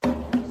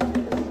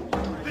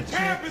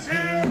is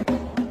here.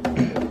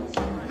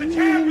 The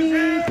champ is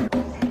here.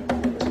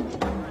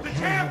 The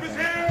champ is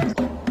here.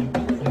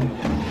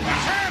 The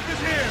champ is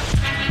here.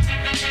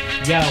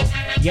 Yo,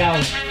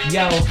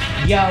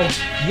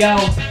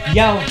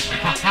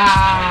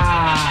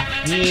 ha.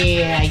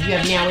 Yeah, you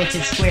have now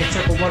entered Square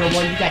Circle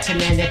 101. You got your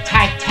man, the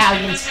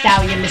Italian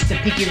stallion, Mr.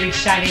 Pinky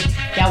Ricciardi.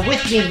 Now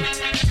with me,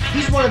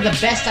 he's one of the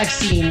best I've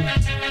seen.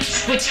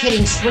 Switch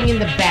hitting, swinging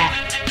the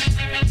bat.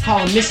 Call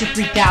him Mr.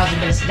 3000,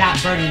 but it's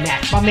not Bernie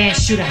Mac. My man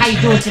Shooter, how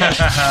you doing today?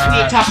 We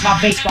ain't talking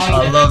about baseball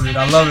either.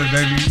 I love it,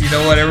 baby. You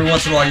know what? Every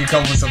once in a while you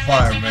come with some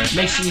fire, man.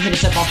 Make sure you hit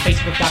us up on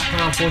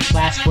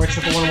Facebook.com/Square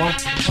Circle 101.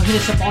 Or hit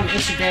us up on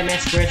Instagram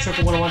at Square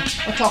Circle 101.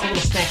 Or talk a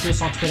little smack to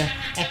us on Twitter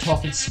at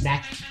Talking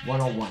Smack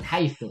 101. How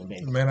you feeling,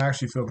 baby? Man, I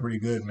actually feel pretty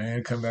good,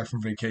 man. Come back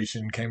from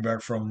vacation, came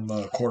back from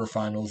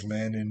quarterfinals,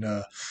 man, and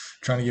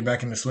trying to get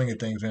back in the swing of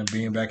things, man.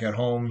 Being back at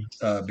home,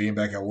 being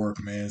back at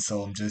work, man.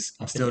 So I'm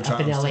still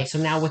trying. Up in LA. So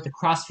now with the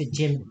CrossFit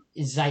gym,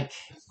 is like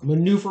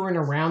maneuvering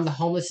around the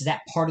homeless. Is that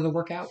part of the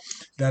workout?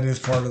 That is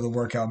part of the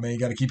workout, man. You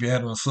got to keep your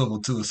head on a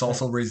swivel too. It's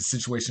also raising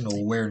situational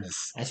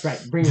awareness. That's right.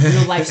 Bring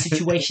real life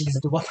situations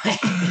into what.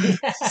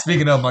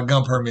 Speaking of, my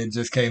gun permit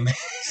just came in.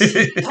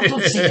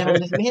 Don't say that on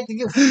this, man.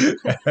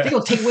 They're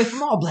gonna take away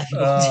from all black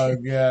people. Oh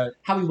God.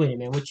 How we winning,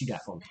 man? What you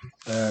got for me?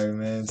 All right,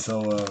 man.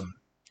 So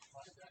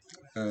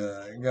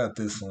I got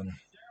this one.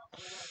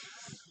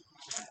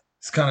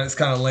 It's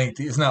kind of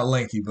lengthy. It's not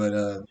lengthy, but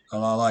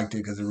I liked it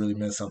because it really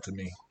meant something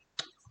to me.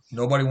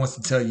 Nobody wants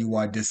to tell you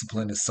why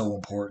discipline is so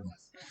important.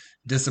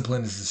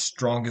 Discipline is the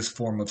strongest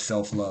form of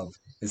self-love.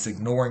 It's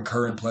ignoring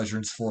current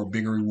pleasures for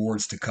bigger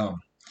rewards to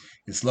come.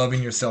 It's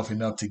loving yourself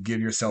enough to give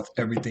yourself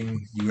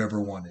everything you ever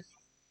wanted.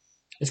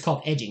 It's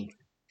called edging.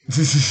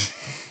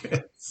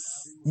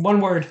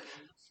 One word.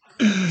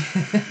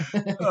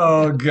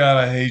 Oh God,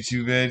 I hate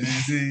you, man.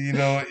 You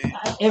know,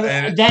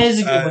 that is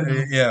a good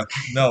one. Yeah,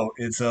 no,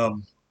 it's No,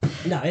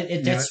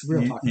 that's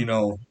real talk. You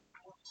know,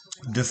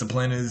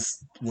 discipline is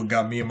what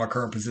got me in my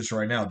current position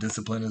right now.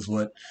 Discipline is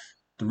what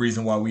the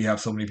reason why we have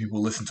so many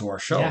people listen to our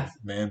show,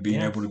 man.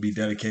 Being able to be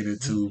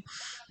dedicated to,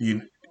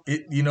 you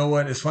know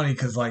what? It's funny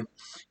because like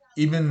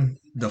even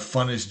the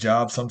funnest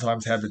job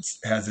sometimes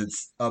has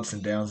its ups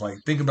and downs. Like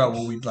think about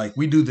what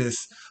we do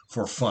this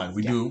for fun.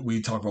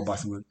 We talk about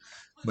boxing.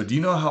 But do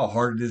you know how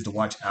hard it is to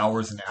watch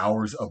hours and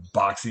hours of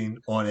boxing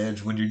on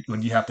edge when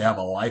you have to have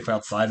a life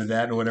outside of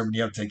that or whatever, and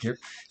you have to take care?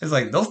 It's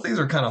like those things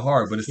are kind of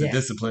hard, but it's the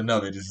discipline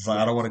of it. It's just like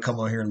I don't want to come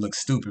on here and look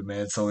stupid,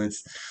 man. So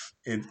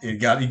you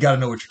got to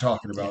know what you're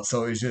talking about.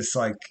 So it's just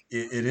like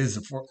it is.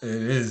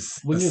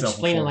 When you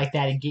explain it like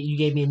that, you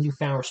gave me a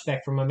newfound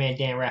respect for my man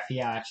Dan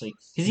Raphael, actually,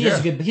 because he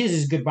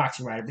is a good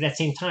boxing writer. But at the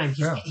same time,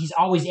 he's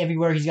always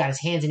everywhere. He's got his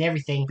hands in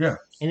everything. Yeah.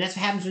 And that's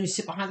what happens when you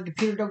sit behind the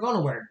computer. Don't go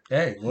nowhere.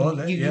 Hey,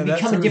 well, you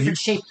become a different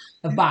shape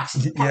of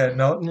boxing. Yeah,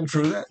 no,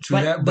 true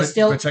that. But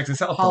still, check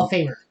this out. Hall of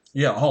Famer.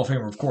 Yeah, Hall of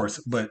Famer, of course.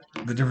 But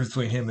the difference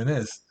between him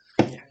and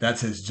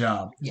that's his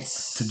job.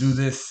 Yes. To do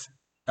this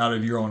out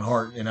of your own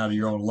heart and out of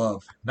your own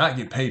love, not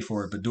get paid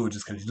for it, but do it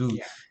just because you do,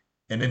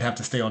 and then have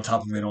to stay on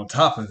top of it. On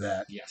top of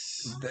that,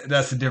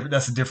 that's a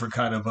different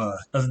kind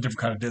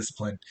of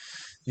discipline.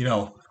 You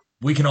know,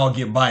 we can all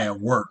get by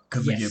at work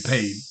because we get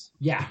paid.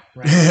 Yeah,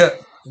 right.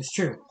 It's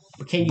true.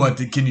 But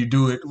can you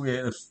do it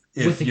if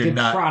with the you're good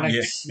not?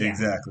 Products,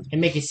 Exactly.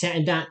 And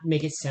not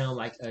make it sound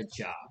like a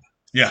job.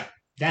 Yeah.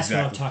 That's what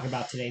I'm talking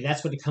about today.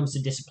 That's when it comes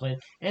to discipline.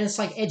 And it's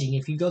like edging.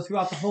 If you go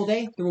throughout the whole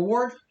day, the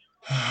reward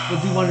will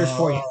do wonders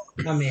for you.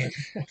 Oh, man.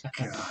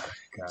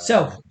 God.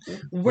 So,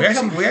 we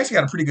actually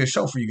got a pretty good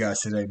show for you guys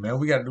today, man.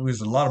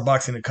 There's a lot of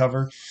boxing to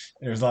cover.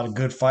 There's a lot of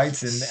good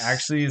fights, and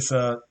actually it's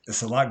a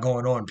lot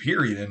going on,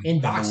 period,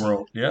 in the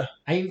world. Yeah.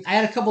 I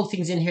had a couple of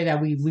things in here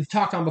that we've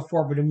talked on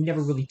before, but we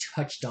never really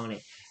touched on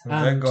it.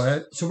 Okay, go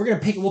ahead. So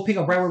we'll pick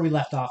up right where we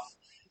left off.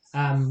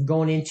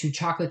 Going into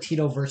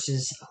Chocolatito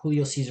versus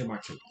Julio Cesar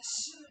Martinez.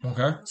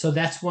 Okay. So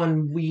that's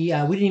one we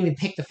didn't even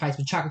pick the fights,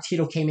 but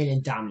Chocolatito came in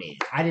and dominated.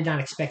 I did not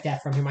expect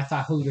that from him. I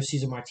thought Julio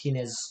Cesar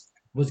Martinez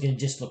was going to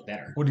just look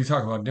better. What are you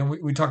talking about?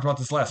 Didn't we talked about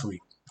this last week?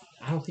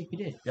 I don't think we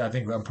did. Yeah,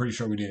 I'm pretty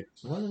sure we did.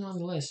 It wasn't on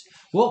the list.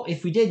 Well,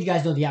 if we did, you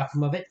guys know the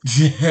outcome of it.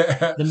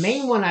 Yeah. The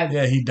main one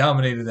he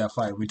dominated that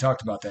fight. We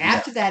talked about that.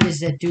 After that is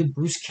that dude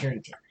Bruce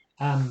Carrington.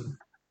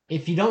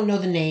 If you don't know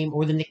the name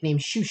or the nickname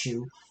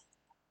Shushu,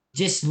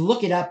 just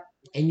look it up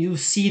and you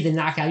see the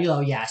knockout. You'll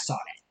I saw that.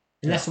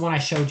 And that's the one I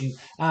showed you.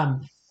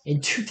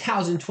 In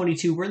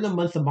 2022, we're in the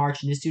month of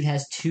March, and this dude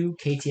has 2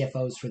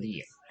 KTFOs for the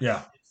year.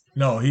 Yeah.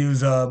 No, he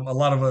was. A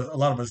lot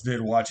of us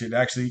did watch it.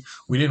 Actually,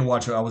 we didn't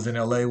watch it. I was in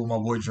LA with my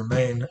boy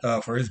Jermaine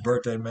for his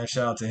birthday. Man,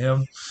 shout out to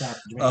him.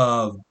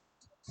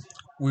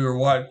 We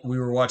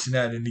were watching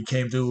that, and he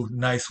came through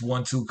nice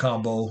 1-2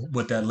 combo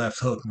with that left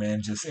hook.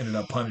 Man, just ended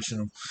up punishing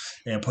him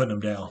and putting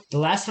him down. The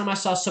last time I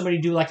saw somebody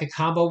do like a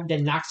combo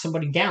that knocked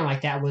somebody down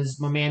like that was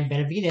my man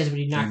Benavidez when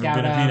he knocked out.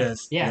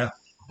 Benavidez. Yeah.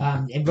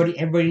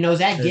 Everybody knows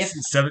that gift.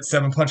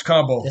 Seven punch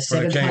combo. The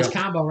 7-punch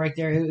combo right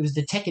there. It was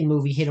the Tekken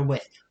movie hit him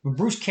with. But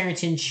Bruce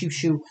Carrington,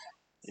 Shushu.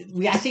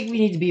 I think we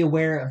need to be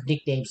aware of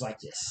nicknames like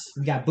this.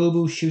 We got Boo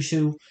Boo,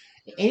 Shushu,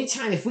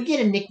 anytime if we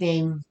get a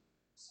nickname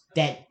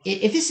that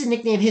if this is a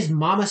nickname his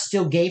mama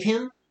still gave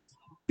him,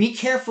 be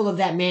careful of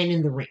that man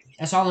in the ring.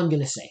 That's all I'm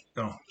gonna say.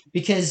 Oh.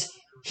 Because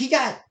he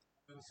got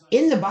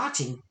in the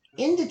boxing,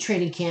 in the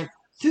training camp,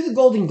 through the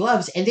Golden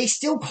Gloves, and they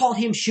still called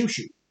him Shoo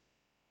Shoo.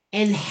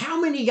 And how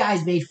many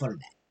guys made fun of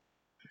that?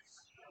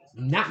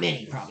 Not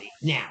many, probably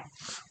now.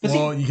 But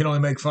well, you can only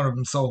make fun of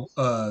him so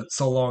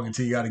long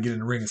until you got to get in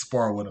the ring and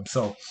spar with him.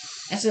 So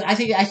I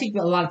think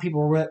a lot of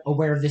people were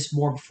aware of this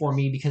more before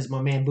me because of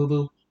my man Boo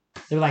Boo.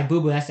 They're like,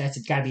 Boo Boo, that's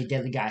got to be a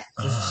deadly guy.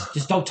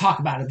 Just don't talk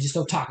about him. Just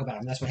don't talk about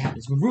him. That's what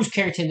happens. With Bruce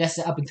Carrington, that's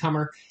the up and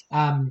comer.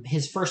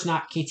 His first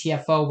knock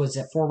KTFO was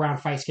a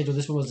 4-round fight schedule.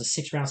 This one was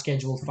a 6-round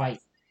scheduled fight.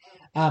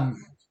 And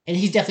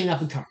he's definitely an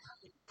up and comer.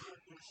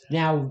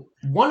 Now,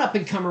 one up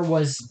and comer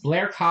was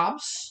Blair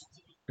Cobbs.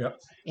 Yep.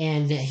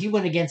 And he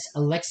went against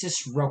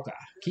Alexis Roca.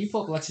 Can you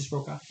pull up Alexis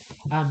Roca?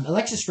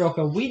 Alexis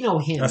Roca, we know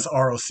him. That's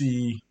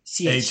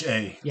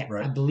ROCHA. Yeah,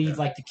 right? I believe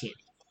like the kid.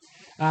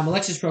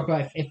 Alexis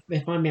Roca,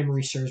 if my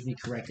memory serves me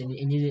correct, and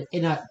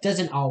it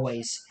doesn't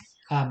always.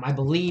 I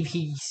believe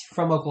he's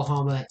from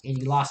Oklahoma, and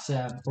he lost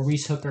to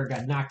Maurice Hooker,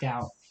 got knocked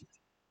out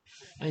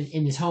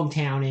in his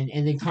hometown,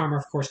 and then karma,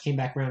 of course, came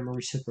back around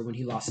Maurice Hooker when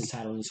he lost his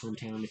title in his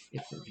hometown,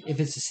 if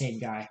it's the same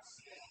guy.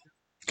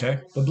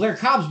 Okay. But Blair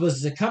Cobbs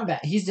was the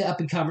comeback. He's the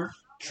up-and-comer,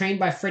 trained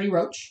by Freddie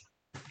Roach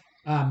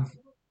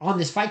on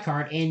this fight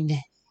card, and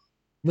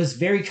was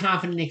very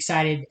confident and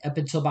excited up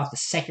until about the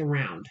second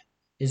round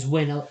is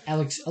when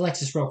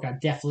Alexis Roca,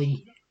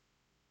 definitely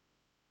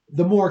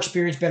the more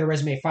experienced, better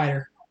resume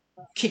fighter,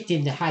 kicked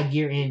into high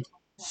gear and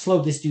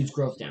slowed this dude's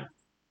growth down.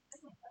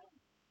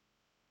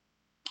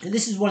 And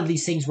this is one of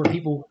these things where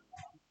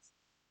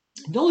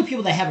the only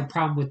people that have a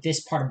problem with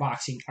this part of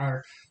boxing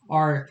are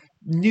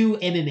new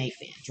MMA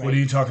fans, right? What are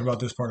you talking about,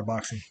 this part of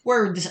boxing?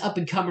 Where this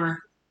up-and-comer,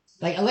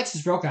 like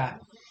Alexis Roca,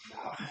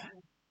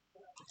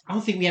 I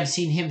don't think we have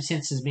seen him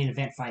since his main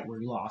event fight where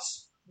he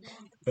lost.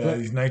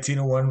 He's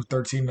 19-1 with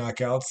 13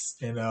 knockouts,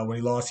 and when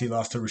he lost to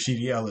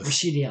Rashidi Ellis.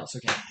 Rashidi Ellis,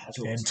 okay. That's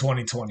what in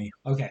 2020.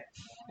 Okay.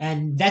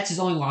 And that's his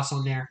only loss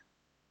on there.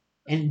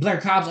 And Blair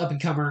Cobbs,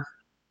 up-and-comer,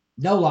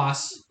 no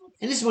loss.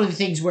 And this is one of the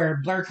things where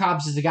Blair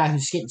Cobbs is the guy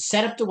who's getting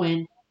set up to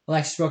win.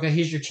 Alexis Roca,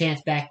 here's your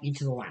chance back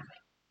into the limelight,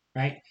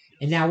 right?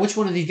 And now, which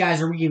one of these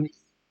guys are we?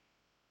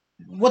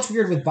 What's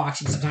weird with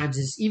boxing sometimes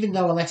is even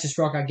though Alexis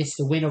Roca gets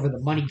to win over the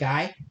money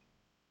guy,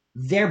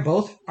 they're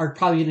both are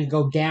probably going to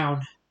go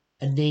down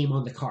a name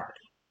on the card,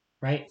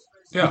 right?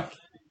 Yeah.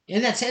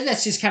 And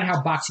that's just kind of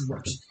how boxing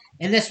works.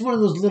 And that's one of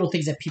those little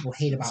things that people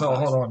hate about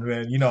boxing. Hold on,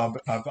 man. You know,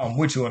 I'm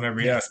with you on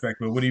every aspect,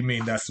 but what do you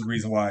mean that's the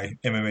reason why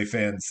MMA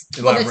fans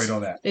elaborate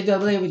on that? They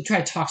would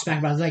try to talk smack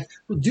about it. It's like,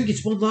 well, dude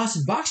gets one loss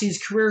in boxing,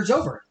 his career is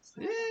over.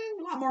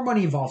 A lot more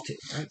money involved, too,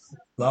 right?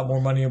 A lot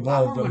more money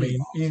involved.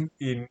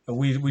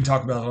 We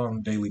talk about it on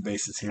a daily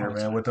basis here,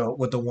 man. With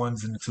the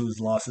ones and the twos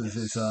losses,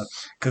 is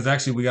because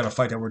actually we got a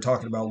fight that we're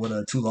talking about with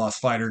a 2-loss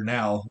fighter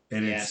now,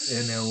 and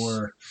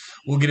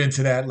we'll get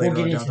into that later.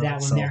 We'll get into that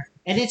one there,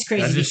 and it's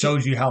crazy. That just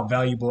shows you how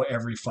valuable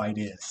every fight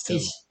is, too.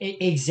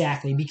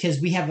 Exactly,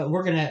 because we get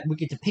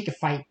to pick a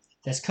fight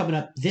that's coming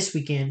up this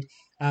weekend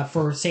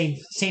for same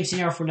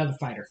scenario for another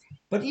fighter.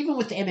 But even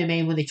with the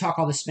MMA, when they talk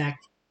all this smack,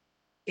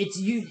 it's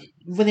you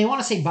when they want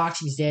to say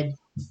boxing's dead.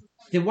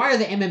 Then why are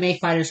the MMA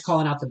fighters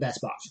calling out the best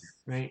boxer,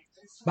 right?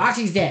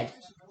 Boxing's dead.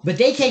 But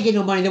they can't get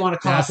no money. They want to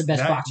call out the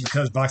best boxer.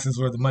 Because boxing's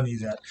where the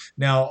money's at.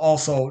 Now,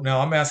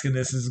 I'm asking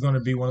this is going to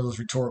be one of those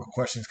rhetorical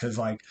questions because,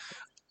 like,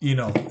 you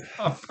know,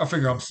 I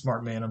figure I'm a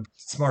smart man. I'm the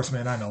smartest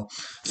man I know.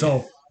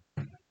 So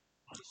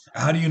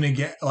how do you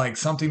get, like,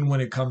 something when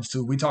it comes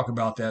to, we talk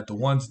about that, the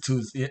ones and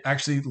twos, it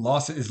actually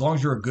lost it. As long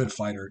as you're a good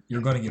fighter,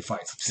 you're going to get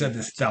fights. I've said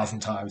this 1,000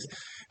 times.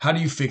 How do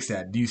you fix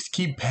that? Do you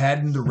keep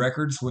padding the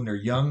records when they're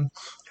young?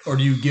 Or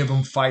do you give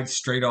them fights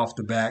straight off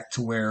the bat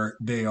to where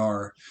they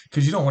are?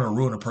 Because you don't want to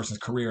ruin a person's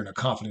career and their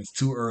confidence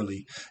too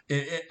early.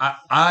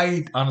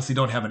 I honestly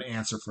don't have an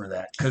answer for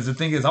that. Because the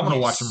thing is, I'm going to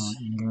watch them.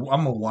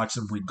 I'm going to watch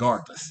them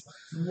regardless.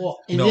 Well,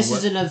 and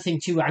is another thing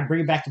too. I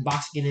bring it back to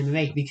boxing and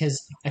MMA because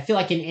I feel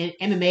like in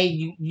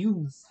MMA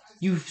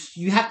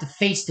you have to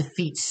face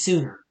defeat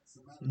sooner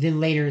than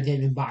later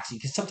than in boxing.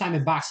 Because sometimes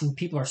in boxing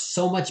people are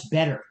so much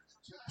better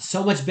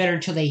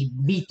until they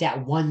meet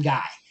that one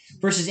guy.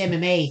 Versus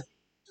MMA.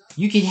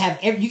 You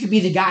can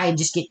be the guy and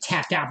just get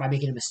tapped out by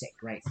making a mistake,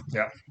 right?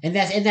 Yeah. And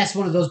that's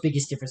one of those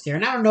biggest differences there.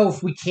 And I don't know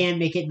if we can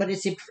make it, but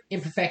it's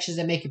imperfections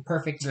that make it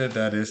perfect.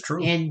 That is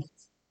true. And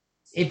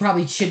it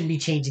probably shouldn't be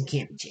changed and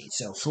can't be changed.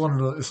 So it's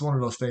one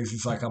of those things.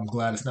 It's like I'm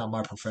glad it's not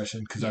my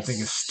profession because I think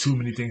it's too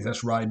many things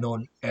that's riding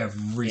on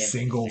every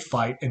single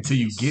fight until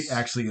you get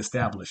actually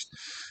established,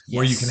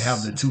 where you can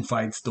have the 2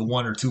 fights, the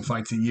 1 or 2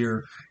 fights a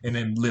year, and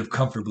then live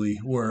comfortably.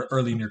 Where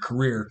early in your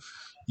career,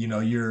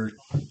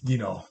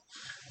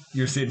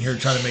 you're sitting here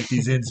trying to make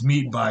these ends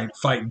meet by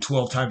fighting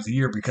 12 times a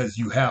year because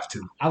you have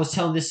to. I was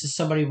telling this to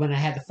somebody when I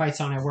had the fights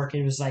on at work,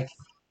 and it was like,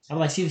 I'm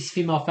like, see these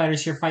female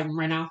fighters here fighting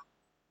right now?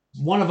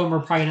 One of them are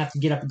probably going to have to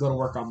get up and go to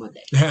work on Monday.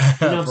 You know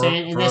what I'm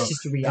saying? And that's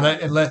just the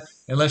reality.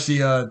 Unless she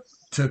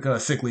took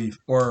sick leave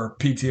or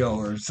PTO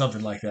or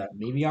something like that.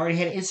 Maybe he already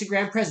had an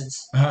Instagram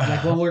presence,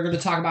 like one we're going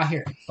to talk about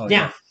here.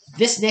 Now,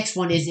 this next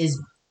one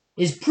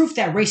is proof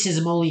that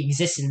racism only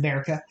exists in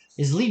America.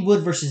 Is Lee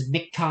Wood versus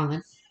Mick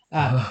Conlan.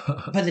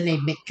 By the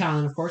name Mick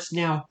Conlan, of course.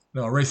 Now,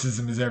 no,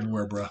 racism is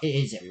everywhere, bro. It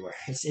is everywhere.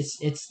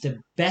 It's the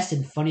best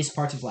and funniest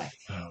parts of life.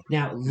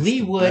 Now, It's Lee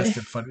the Wood. best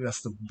and funny,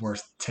 that's the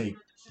worst take.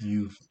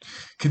 You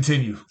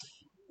continue.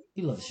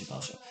 You love the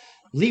Chappelle Show.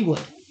 Lee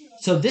Wood.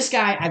 So this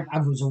guy, I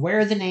was aware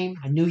of the name.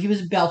 I knew he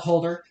was a belt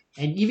holder.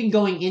 And even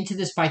going into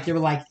this fight, they were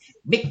like,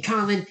 Mick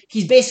Conlan,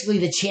 he's basically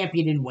the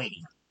champion in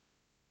waiting.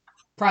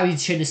 Probably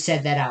shouldn't have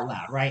said that out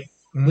loud, right?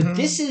 Mm-hmm. But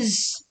this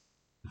is,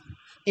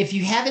 if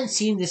you haven't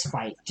seen this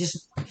fight,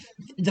 just,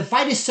 the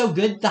fight is so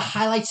good, the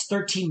highlight's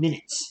 13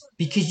 minutes.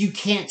 Because you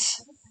can't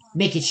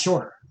make it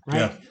shorter, right?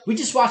 Yeah. We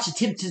just watched the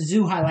Tim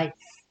Tszyu highlight.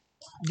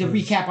 The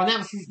recap on that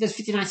was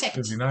 59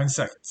 seconds. 59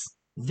 seconds.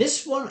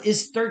 This one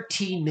is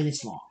 13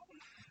 minutes long.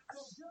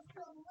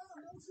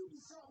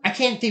 I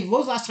can't think. When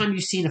was the last time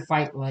you've seen a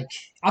fight, like,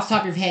 off the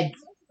top of your head,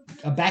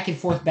 a back and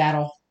forth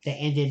battle that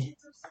ended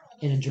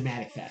in a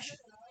dramatic fashion?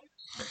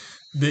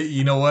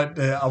 You know what?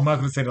 I'm not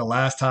going to say the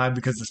last time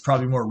because it's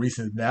probably more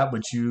recent than that,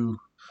 but you.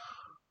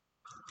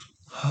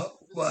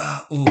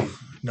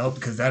 No,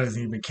 because that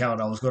doesn't even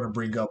count. I was going to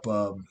bring up.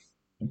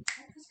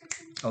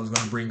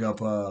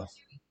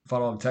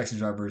 Follow up taxi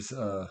drivers.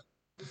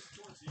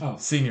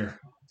 Senior.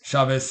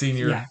 Chavez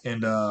Senior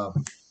and.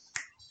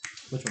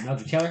 Which one?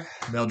 Meldrick Taylor?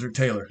 Meldrick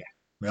Taylor. Yeah.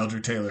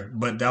 Meldrick Taylor.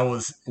 But that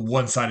was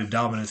one-sided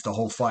dominance the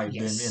whole fight.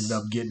 Yes. Then ended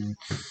up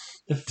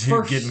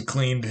getting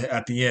cleaned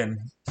at the end.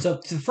 So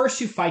the first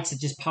two fights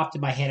that just popped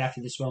in my head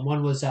after this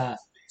one was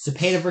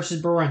Zepeda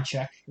versus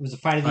Baranchuk. It was a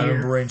fight of the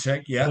year.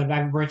 Baranchuk, yeah. When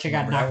Baranchuk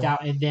got knocked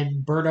out. And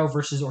then Berto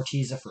versus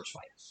Ortiz, the first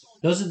fight.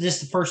 Those are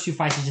just the first two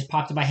fights that just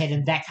popped in my head.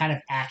 And that kind of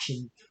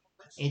action.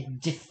 In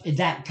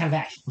that kind of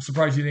action. I'm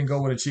surprised you didn't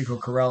go with a Chico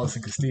Corrales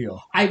and Castillo.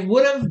 I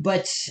would have,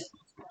 but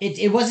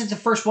it wasn't the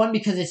first one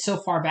because it's so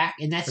far back,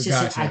 and that's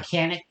just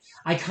an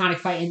iconic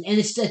fight, and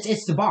it's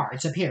the bar.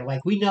 It's up here.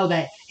 Like, we know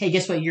that. Hey,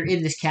 guess what? You're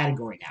in this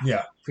category now.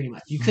 Yeah, pretty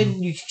much.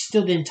 You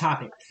still didn't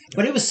top it,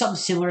 but it was something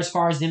similar as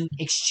far as them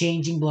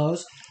exchanging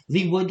blows.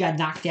 Lee Wood got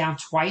knocked down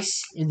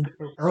twice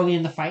early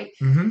in the fight,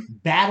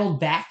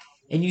 battled back,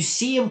 and you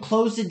see him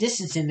close the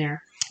distance in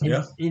there. And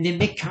then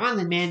Mick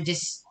Conlan, man,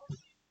 just.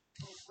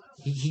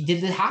 He did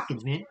the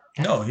Hopkins, man.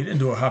 No, he didn't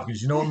do a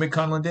Hopkins. You know what Mick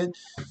Conlan did?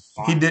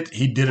 He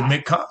did a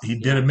Mick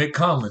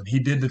Conlan. He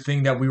did the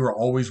thing that we were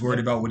always worried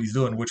about what he's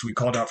doing, which we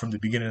called out from the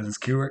beginning of his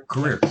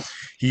career.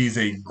 He's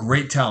a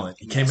great talent.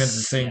 He came in at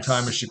the same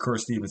time as Shakur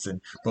Stevenson,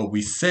 but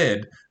we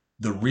said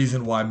the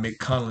reason why Mick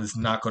Conlan is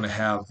not going to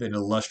have an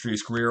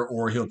illustrious career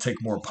or he'll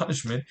take more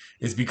punishment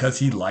is because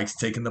he likes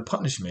taking the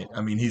punishment.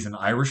 I mean, he's an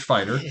Irish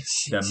fighter.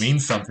 That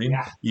means something.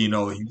 Yeah. You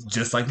know,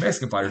 just like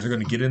Mexican fighters, they're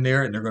going to get in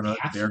there and they're going to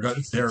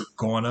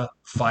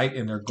fight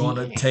and they're going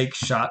to take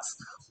shots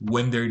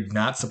when they're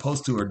not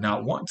supposed to or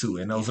not want to.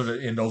 And those are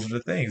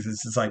the things.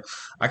 It's just like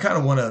I kind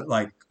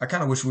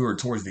of wish we were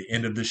towards the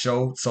end of the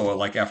show, so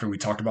like after we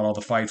talked about all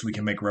the fights, we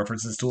can make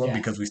references to them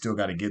because we still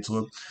got to get to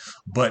it.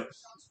 But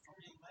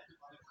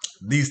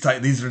these are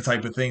the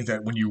type of things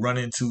that when you run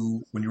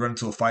into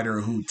a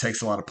fighter who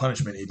takes a lot of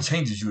punishment, it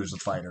changes you as a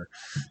fighter.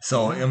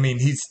 So I mean,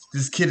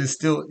 this kid is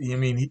still. I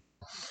mean, he's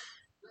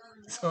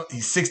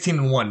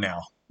 16-1 now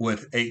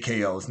with 8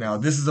 KOs. Now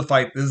this is a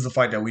fight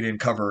that we didn't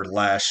cover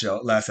last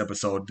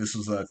episode. This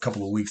was a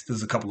couple of weeks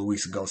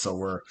ago.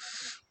 So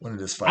when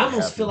did this fight? I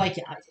almost feel like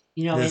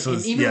this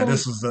was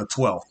the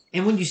 12th.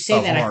 And when you say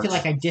that, March. I feel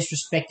like I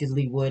disrespected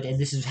Lee Wood, and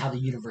this is how the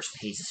universe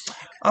pays us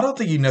back. I don't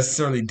think you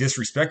necessarily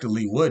disrespected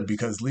Lee Wood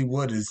because Lee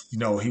Wood is,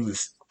 he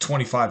was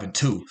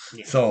 25-2,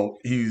 so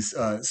he's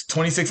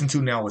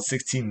 26-2 now with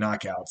 16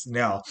 knockouts.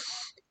 Now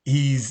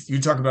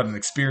you're talking about an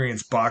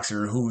experienced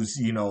boxer who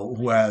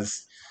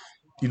has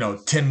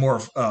 10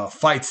 more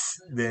fights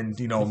than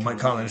Mike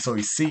Conlan, so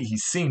he's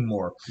seen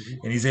more,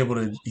 and he's able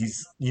to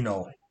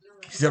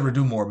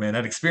do more, man.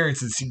 That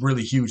experience is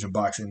really huge in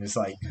boxing. It's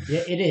like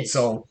it is.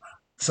 So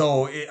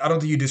I don't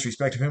think you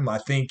disrespected him. I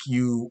think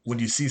when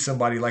you see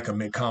somebody like a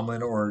Mick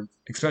Conlan, or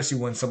especially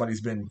when somebody's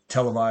been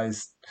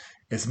televised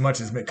as much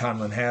as Mick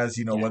Conlan has,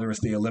 whether it's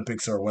the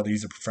Olympics or whether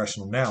he's a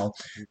professional now,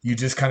 you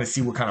just kind of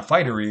see what kind of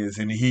fighter he is,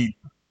 and he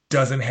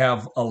doesn't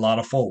have a lot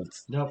of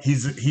folds. Nope.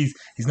 He's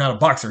not a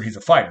boxer. He's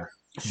a fighter.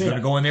 He's going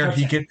to go in there.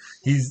 And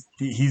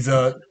he's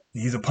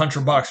a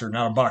puncher boxer,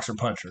 not a boxer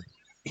puncher.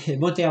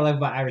 One thing I love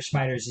about Irish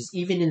fighters is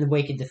even in the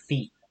wake of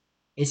defeat,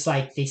 it's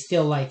like they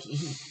still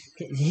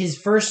his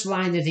first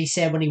line that he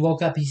said when he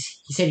woke up. He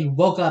said he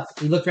woke up,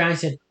 he looked around, and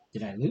said,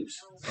 "Did I lose?"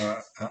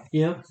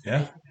 Yeah.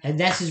 And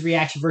that's his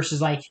reaction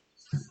versus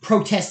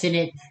protesting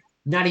it,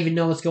 not even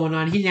know what's going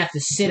on. He didn't have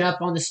to sit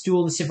up on the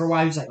stool and sit for a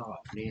while. He was like, "Oh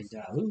man, did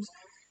I lose?"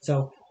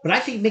 So, but I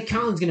think Mick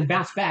Conlan's going to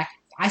bounce back.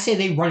 I say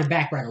they run it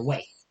back right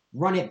away.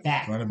 Run it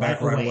back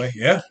right away.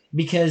 Yeah.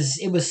 Because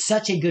it was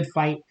such a good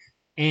fight,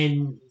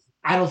 and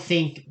I don't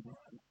think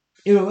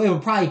it will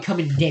probably come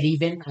in dead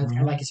even,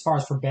 as far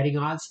as for betting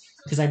odds,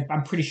 because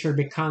I'm pretty sure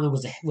Mick Conlan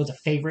was a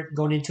favorite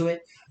going into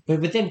it.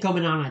 But with them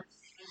coming on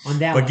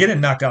that But one.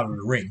 getting knocked out of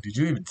the ring, did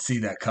you even see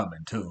that coming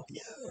too?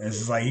 It's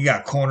just like he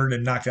got cornered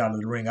and knocked out of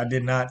the ring. I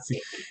did not see.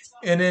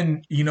 And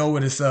then you know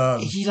what it's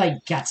He like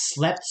got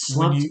slumped,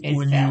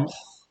 and fell.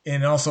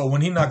 and also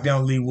when he knocked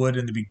down Lee Wood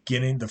in the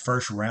beginning, the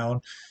first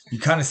round, you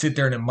kind of sit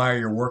there and admire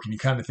your work, and you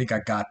kind of think, I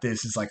got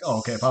this. It's like, oh,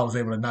 okay, if I was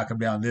able to knock him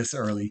down this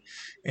early,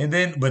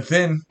 but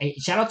then Hey,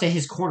 shout out to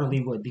his corner,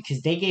 Lee Wood,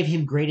 because they gave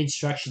him great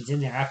instructions in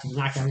there after the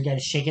knockdown. He got to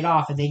shake it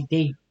off, and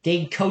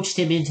they coached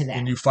him into that.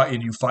 and you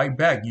fight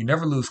back. You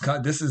never lose.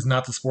 This is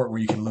not the sport where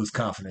you can lose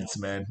confidence,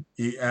 man,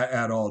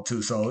 at all.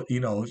 Too. So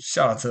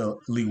shout out to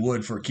Lee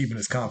Wood for keeping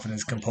his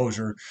confidence,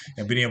 composure,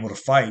 and being able to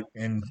fight,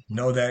 and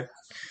know that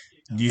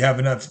you have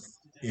enough.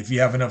 If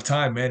you have enough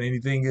time, man,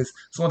 anything is.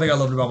 It's one thing I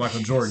loved about Michael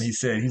Jordan.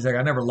 He's like,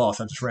 I never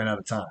lost. I just ran out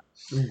of time.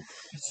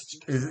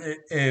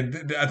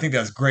 And I think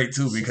that's great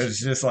too, because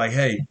it's just like,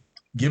 hey,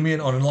 give me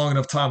on a long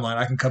enough timeline,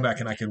 I can come back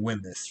and I can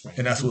win this.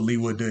 And that's what Lee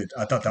Wood did.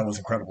 I thought that was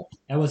incredible.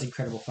 That was an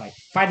incredible fight.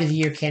 Fight of the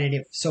year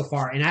candidate so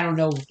far. And I don't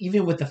know,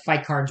 even with the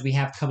fight cards we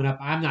have coming up,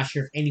 I'm not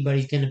sure if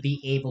anybody's going to be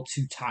able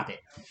to top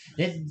it.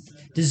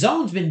 The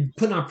Zone's been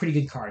putting on pretty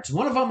good cards.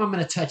 One of them I'm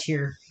going to touch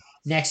here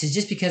next is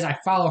just because I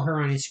follow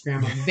her on Instagram.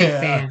 I'm a big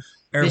fan.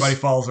 Everybody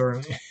follows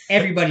her.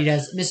 Everybody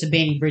does. Miss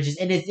Ebony Bridges.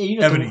 And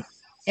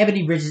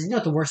Ebony Bridges. You know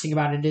what the worst thing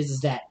about it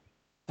is that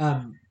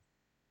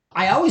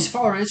I always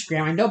follow her on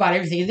Instagram. I know about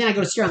everything. And then I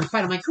go to see her on the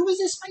fight. I'm like, who is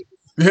this fight?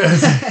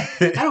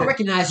 I don't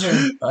recognize her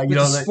with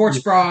the sports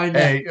bra and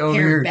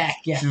hair back.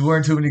 Yeah. She's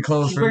wearing too many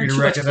clothes for me to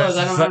recognize.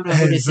 I don't know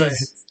who this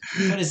is.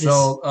 What is this?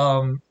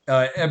 So,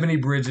 Ebony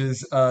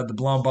Bridges, the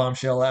blonde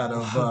bombshell out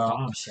of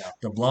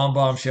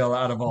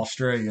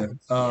Australia.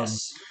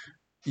 Yes.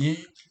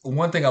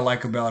 One thing I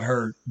like about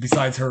her,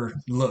 besides her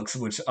looks,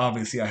 which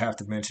obviously I have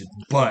to mention,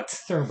 but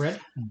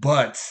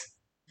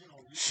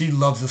she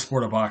loves the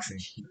sport of boxing.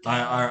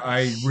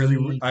 I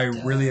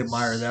really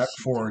admire that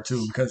for her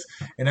too, because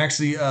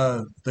actually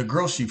the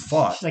girl she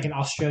fought, she's like an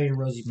Australian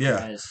Rosie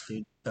Perez,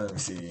 dude. Let me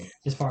see.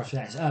 As far as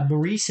that,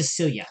 Marie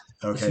Cecilia.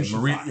 Okay,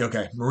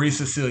 Marie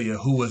Cecilia,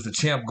 who was the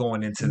champ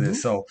going into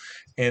this. So,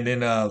 and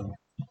then and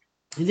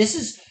this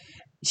is.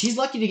 She's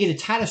lucky to get a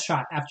title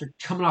shot after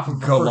coming off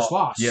of her first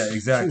loss. Yeah,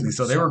 exactly.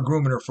 So they were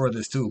grooming her for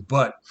this too.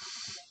 But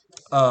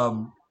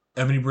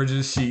Ebony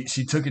Bridges,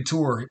 she took it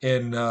to her,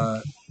 and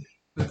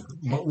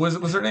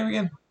was her name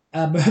again?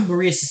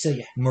 Maria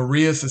Cecilia.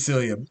 Maria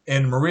Cecilia.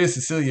 And Maria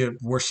Cecilia,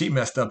 where she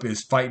messed up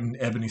is fighting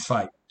Ebony's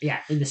fight. Yeah,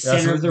 in the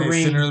center of the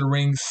ring. Center of the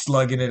ring,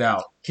 slugging it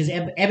out. Because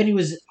Ebony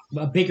was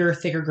a bigger,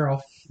 thicker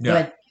girl. Yeah.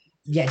 But,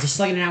 yeah, just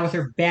slugging it out with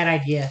her, bad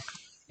idea.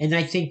 And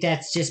I think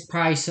that's just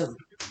probably some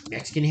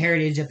Mexican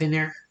heritage up in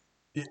there.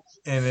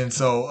 And then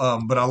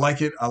but I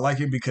like it. I like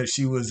it because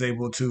she was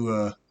able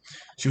to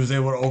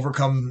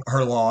overcome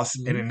her loss,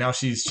 and then now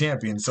she's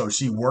champion. So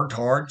she worked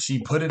hard. She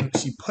put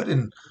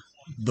in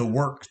the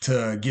work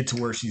to get to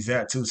where she's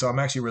at too. So I'm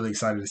actually really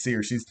excited to see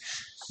her. She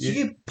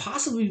could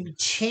possibly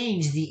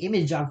change the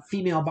image of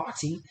female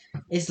boxing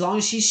as long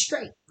as she's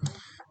straight.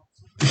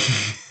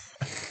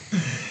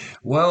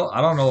 Well, I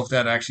don't know if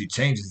that actually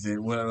changes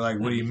it. What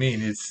do you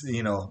mean? It's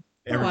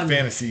every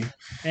fantasy.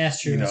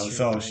 That's true.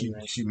 So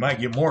she might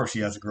get more if she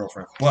has a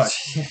girlfriend.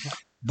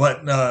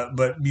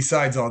 But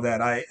besides all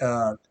that,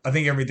 I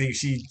think everything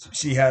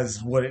she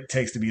has what it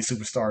takes to be a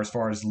superstar as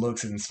far as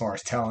looks and as far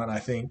as talent. I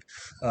think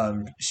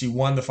she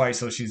won the fight,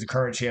 so she's the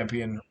current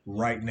champion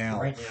right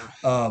now.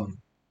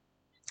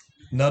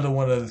 Another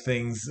one of the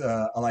things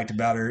I liked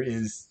about her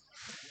is,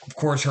 of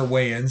course, her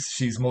weigh-ins.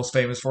 She's most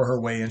famous for her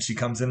weigh-ins. She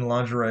comes in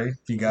lingerie.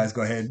 If you guys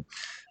go ahead,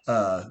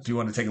 if you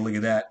want to take a look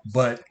at that.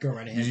 But go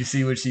right ahead. Did you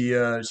see what she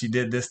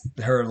did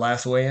her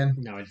last weigh-in?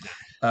 No, I did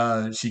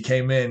not. She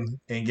came in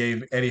and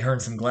gave Eddie Hearn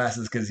some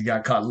glasses because he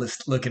got caught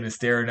looking and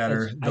staring at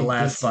her the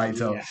last fight.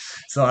 So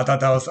I thought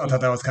that was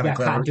kind of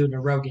clever. Caught doing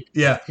a Rogan.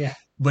 Yeah.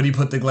 But he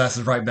put the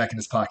glasses right back in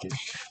his pocket.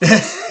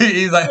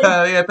 He's like,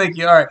 yeah, thank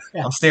you. All right.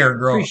 Yeah. I'm staring,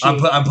 girl.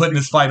 I'm putting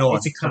this fight on.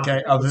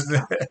 Okay.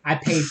 I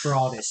paid for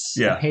all this.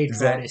 Yeah. I paid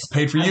for all this.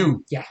 Paid for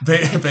you. Yeah.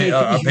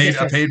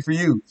 I paid for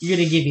you. You're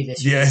going to give me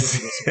this. Yes.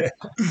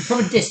 From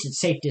a distance,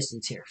 safe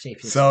distance here.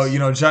 So,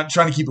 trying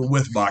to keep it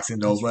with boxing,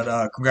 though.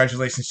 But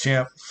congratulations,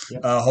 champ.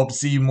 Yep. Hope to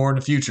see you more in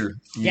the future,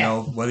 you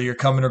know, whether you're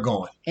coming or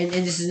going. And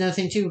this is another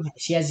thing, too.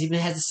 She has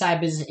a side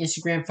business.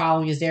 Instagram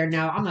following is there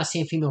now. I'm not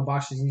saying female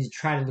boxers need to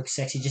try to look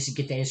sexy just to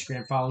get the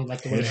Instagram following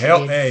like the way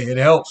it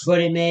helps.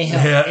 But it may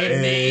help. Yeah, it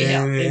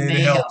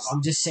may help.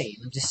 I'm just saying.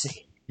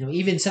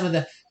 Even some of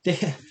the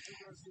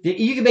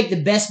you can make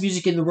the best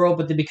music in the world,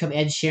 but then become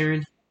Ed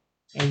Sheeran,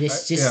 and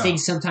this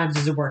things sometimes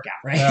doesn't work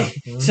out, right? Yeah.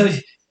 Mm-hmm. So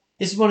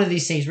this is one of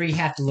these things where you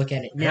have to look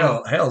at it.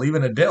 Now, hell,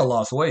 even Adele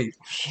lost weight.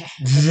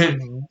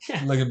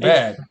 Looking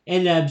bad.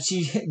 And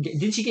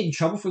didn't she get in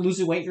trouble for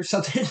losing weight or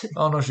something?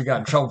 I don't know if she got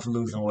in trouble for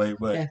losing weight,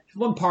 but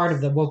one part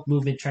of the woke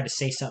movement tried to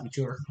say something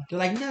to her. They're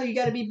like, "No, you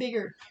got to be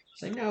bigger."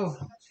 She's like, "No."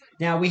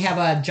 Now we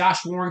have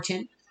Josh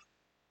Warrington.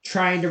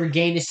 trying to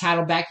regain his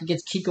title back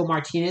against Kiko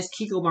Martinez.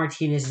 Kiko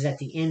Martinez is at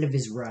the end of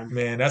his run.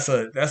 Man,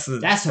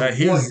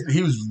 he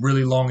warrior. was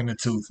really long in the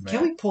tooth, man.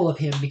 Can we pull up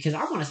him because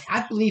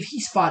I believe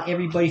he's fought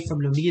everybody from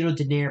Nonito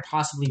Donaire,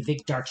 possibly Vic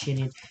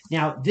Darchinyan.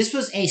 Now this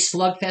was a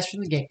slugfest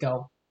from the get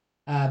go.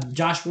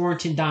 Josh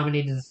Warrington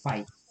dominated the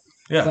fight.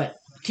 Yeah. But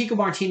Kiko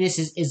Martinez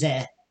is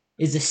a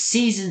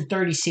seasoned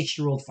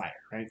 36-year-old fighter,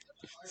 right?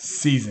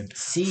 Seasoned.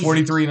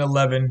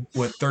 43-11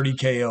 with 30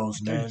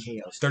 KOs, man.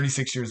 30 KOs.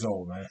 36 years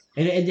old, man.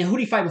 And who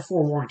did he fight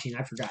before Warrington?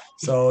 I forgot.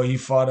 So he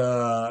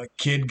fought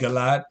Kid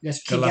Galahad.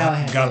 That's Kid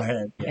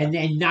Galahad. Yeah.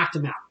 And knocked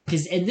him out.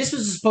 And this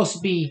was supposed to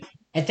be,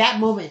 at that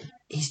moment,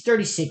 he's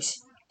 36,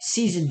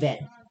 seasoned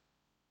vet.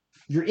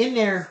 You're in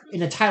there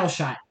in a title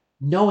shot,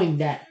 knowing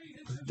that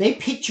they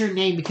picked your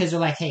name because they're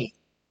like, hey,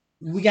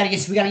 we gotta get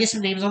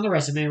some names on the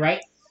resume,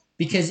 right?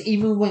 Because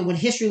even when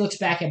history looks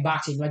back at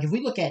boxing, like if we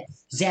look at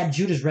Zab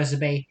Judah's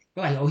resume,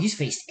 we're like, oh, he's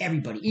faced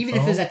everybody, even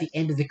if it was at the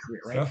end of the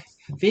career, right?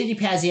 Yeah. Vinny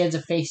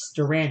Pazienza faced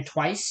Duran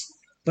twice,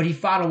 but he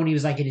fought him when he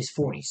was like in his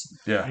 40s.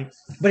 Yeah. Right?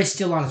 But it's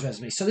still on his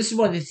resume. So this is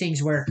one of the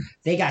things where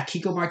they got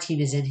Kiko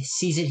Martinez in. He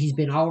sees it. He's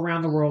been all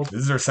around the world.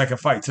 This is their second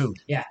fight, too.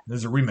 Yeah. This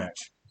is a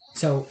rematch.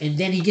 So, and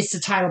then he gets the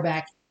title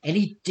back, and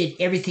he did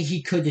everything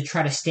he could to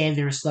try to stand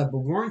there and slug. But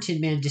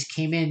Warrington, man, just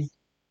came in.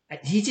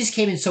 He just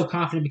came in so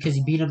confident because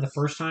he beat him the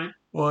first time.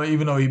 Well,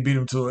 even though he beat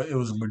him it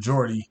was a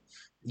majority.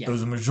 Yeah. It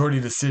was a majority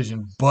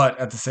decision, but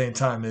at the same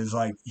time, it's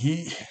like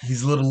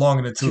he's a little long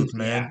in the tooth,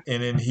 man. Yeah.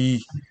 And then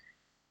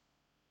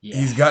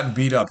he's gotten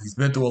beat up. He's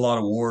been through a lot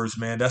of wars,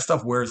 man. That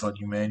stuff wears on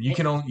you, man. You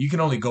can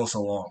only go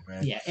so long,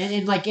 man. Yeah,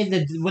 and like when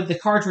the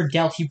cards were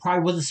dealt, he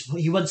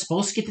wasn't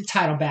supposed to get the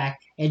title back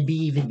and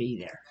be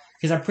there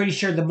because I'm pretty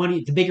sure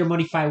the bigger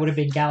money fight would have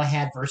been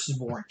Galahad versus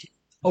Warrington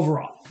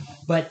overall,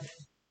 but.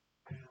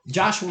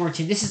 Josh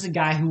Warrington, this is a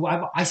guy who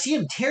I see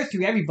him tear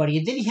through everybody,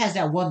 and then he has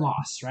that one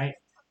loss, right?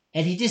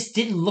 And he just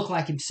didn't look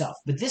like himself.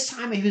 But this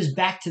time he was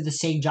back to the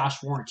same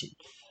Josh Warrington.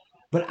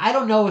 But I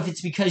don't know if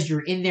it's because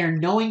you're in there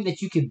knowing that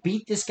you could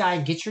beat this guy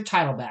and get your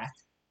title back,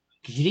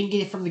 because you didn't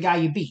get it from the guy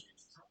you beat,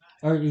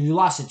 or you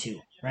lost it to,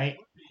 right?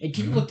 And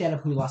can you look that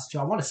up who you lost it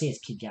to? I want to say it's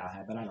Kid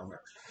Galahad, but I don't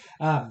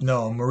remember.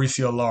 No,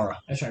 Mauricio Lara.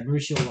 That's right,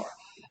 Mauricio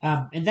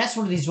Lara. And that's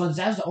one of these ones,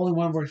 that was the only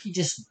one where he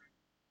just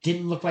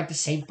didn't look like the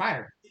same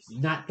fighter.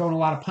 Not throwing a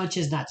lot of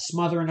punches, not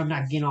smothering them,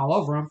 not getting all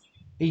over him.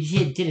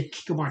 He did it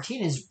Kiko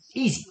Martinez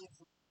easy.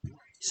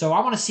 So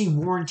I want to see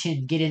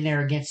Warrington get in there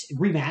against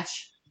rematch,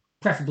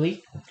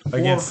 preferably.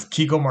 Against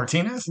Kiko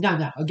Martinez?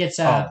 No,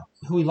 against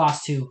who he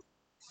lost to,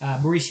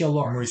 Mauricio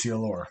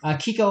Lara.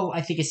 Kiko,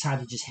 I think it's time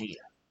to just hang it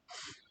up.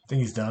 I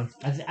think he's done.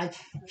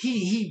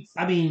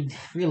 I mean,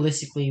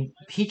 realistically,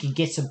 he could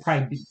get some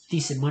probably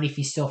decent money if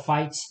he still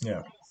fights.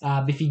 Yeah.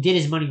 If he did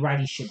his money right,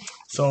 he should.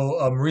 So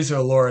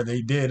Mauricio Lara,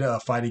 they did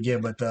fight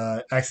again, but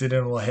the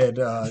accidental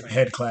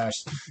head clash,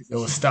 it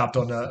was stopped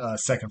on the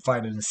second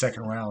fight in the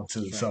second round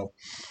too. Right. So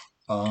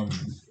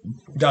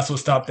that's what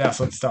stopped that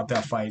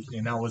fight,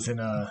 and that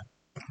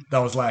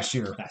was last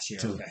year.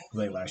 Too, okay.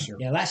 Late last year.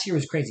 Yeah, last year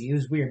was crazy. It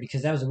was weird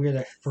because that was a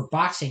weird for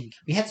boxing.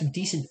 We had some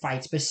decent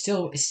fights, but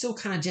it still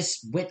kind of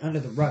just went under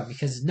the rug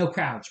because no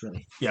crowds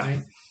really. Yeah.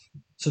 Right?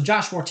 So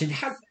Josh Warrington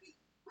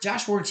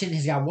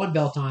has got one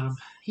belt on him.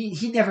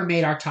 He never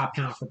made our top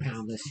pound for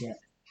pound list yet.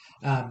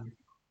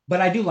 But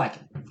I do like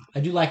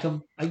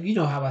him. You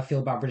know how I feel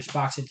about British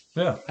boxing.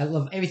 Yeah. I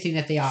love everything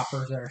that they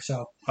offer there.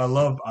 So I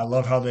love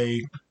how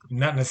they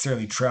not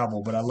necessarily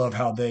travel, but I love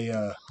how they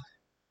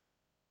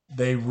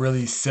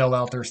really sell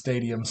out their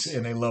stadiums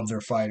and they love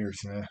their fighters,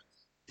 man.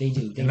 They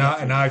do. And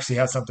I actually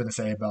have something to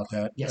say about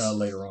that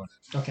later on.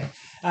 Okay.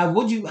 I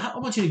want you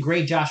to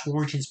grade Josh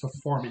Warrington's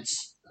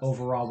performance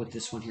overall with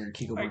this one here in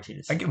Kiko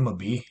Martinez. I give him a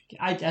B.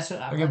 I'm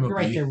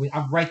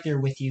right there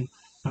with you.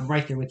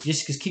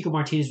 Just because Kiko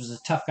Martinez was a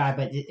tough guy,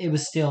 but it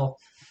was still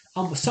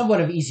somewhat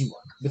of easy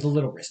work with a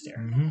little risk there.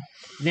 Mm-hmm.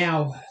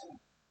 Now,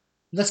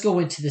 let's go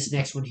into this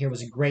next one here.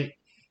 Was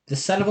the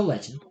son of a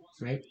legend,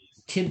 right?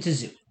 Tim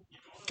Tszyu.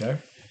 Okay.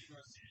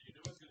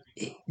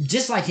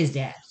 Just like his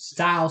dad,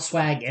 style,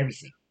 swag,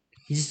 everything.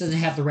 He just doesn't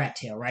have the rat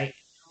tail, right?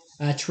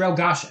 Terrell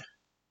Gausha.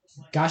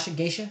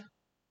 Gaucher.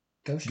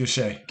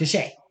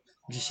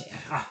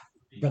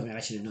 Brother man, I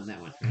should have known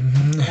that one.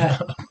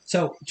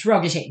 So,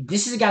 Terrell Gausha.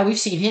 This is a guy, we've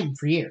seen him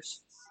for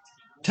years.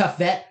 Tough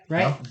vet,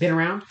 right? Yeah. Been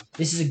around.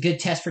 This is a good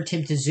test for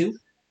Tim Tszyu.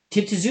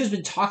 Tim Tszyu's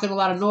been talking a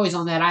lot of noise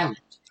on that island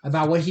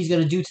about what he's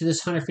going to do to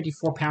this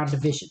 154-pound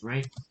division,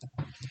 right?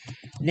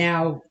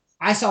 Now,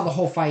 I saw the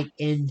whole fight,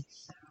 and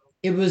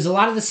it was a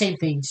lot of the same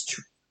things.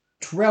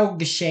 Terrell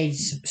Gausha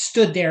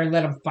stood there and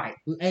let him fight,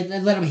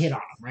 and let him hit on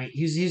him, right?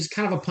 He was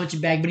kind of a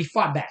punching bag, but he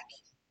fought back.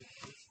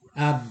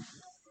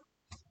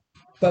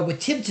 But with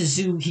Tim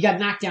Tszyu, he got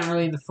knocked down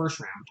early in the first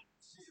round.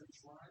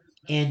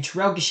 And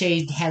Terrell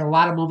Gausha had a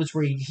lot of moments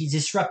where he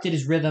disrupted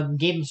his rhythm,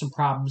 gave him some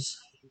problems.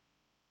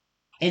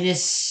 And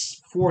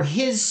this, for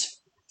his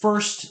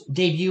first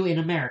debut in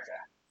America,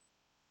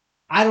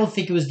 I don't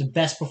think it was the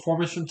best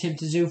performance from Tim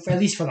Tszyu, at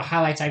least for the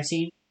highlights I've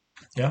seen.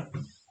 Yeah.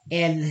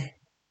 And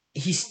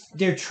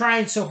they're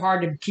trying so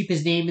hard to keep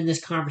his name in this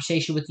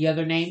conversation with the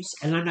other names,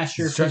 and I'm not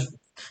sure if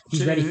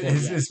he's ready for it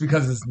yet. It's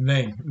because his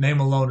name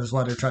alone is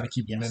why they're trying to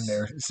keep him in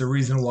there. It's the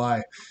reason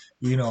why,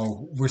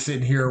 we're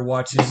sitting here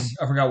watching.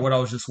 I forgot what I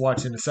was just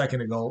watching a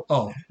second ago.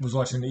 Oh, I was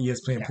watching the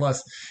ESPN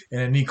Plus,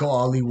 and Nico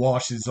Ali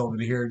Walsh is over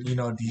here.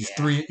 He's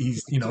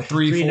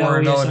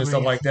 3-4-0 and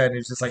stuff like that. And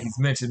it's just like he's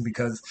mentioned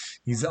because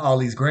he's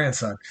Ali's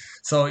grandson.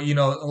 So a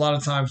lot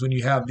of times when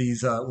you have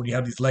these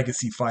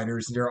legacy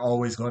fighters, they're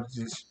always going to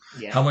just.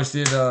 Yeah. How much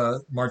did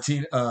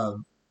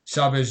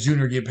Chavez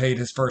Jr. get paid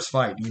his first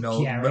fight?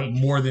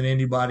 More than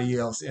anybody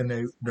else in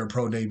their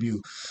pro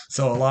debut.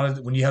 So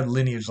when you have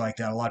lineage like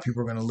that, a lot of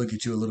people are going to look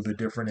at you a little bit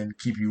different and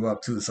keep you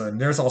up too. So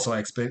there's also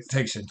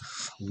expectation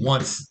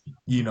once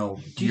your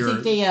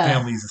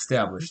family's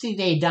established. Do you think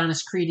they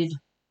Adonis created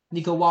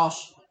Nico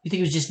Walsh? You think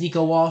it was just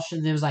Nico Walsh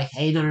and it was like,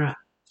 hey, no,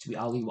 it's to be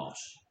Ali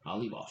Walsh.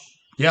 Ali Walsh.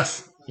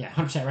 Yes. Yeah,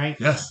 100% right.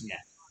 Yes. Yeah.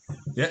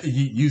 Yeah,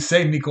 you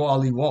say Nico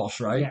Ali Walsh,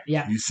 right?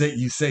 Yeah. You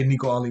say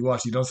Nico Ali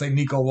Walsh. You don't say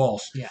Nico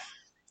Walsh. Yeah,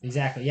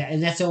 exactly. Yeah,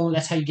 and that's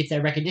how you get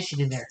that recognition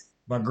in there.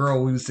 My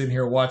girl, we was sitting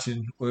here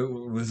watching,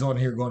 was on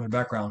here going in the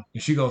background,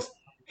 and she goes,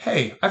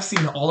 "Hey, I've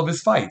seen all of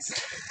his fights."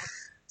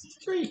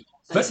 Three.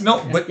 But still,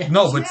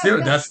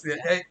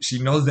 she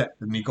knows that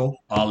Nico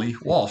Ali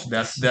Walsh.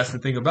 That's the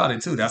thing about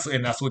it too. That's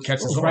what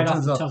catches on right to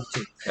off the tongue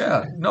too.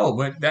 Yeah, no,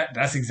 but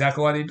that's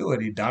exactly why they do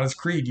it. Adonis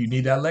Creed, you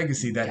need that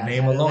legacy, that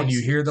name alone.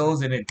 You hear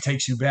those, and it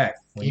takes you back.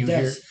 It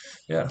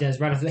does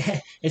right off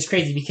the. It's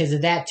crazy because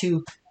of that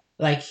too.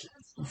 Like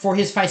for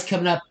his fights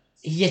coming up,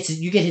 you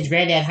get his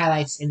granddad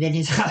highlights and then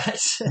his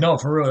highlights. No,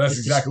 for real, that's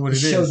exactly what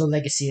it is. Shows the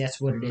legacy. That's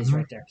what it is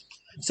right there.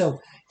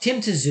 So Tim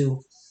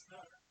Tszyu.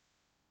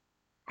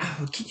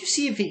 Can you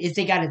see if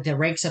they got the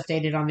ranks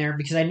updated on there?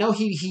 Because I know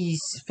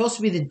he's supposed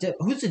to be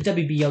who's the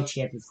WBO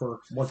champion for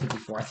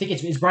 154? I think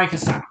it's Brian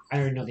Castano. I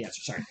don't know the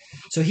answer. Sorry.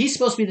 So he's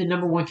supposed to be the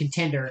number one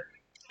contender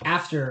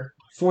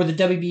for the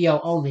WBO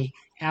only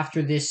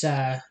after this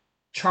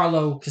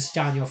Charlo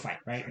Castano fight,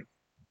 right?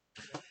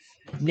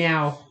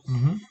 Now,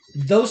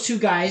 those two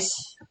guys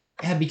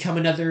have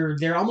become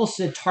they're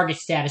almost a target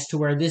status to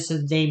where this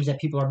is names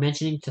that people are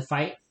mentioning to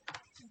fight.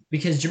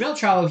 Because Jermell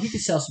Charlo, he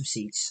could sell some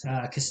seats.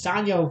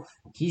 Castano,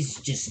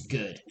 he's just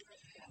good.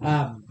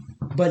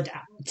 But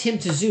Tim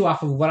Tszyu,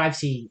 off of what I've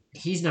seen,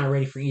 he's not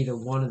ready for either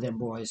one of them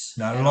boys.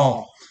 Not at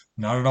all.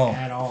 Not at all.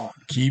 At all.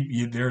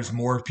 There's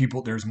more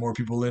people. There's more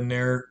people in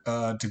there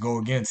to go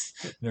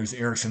against. There's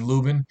Erickson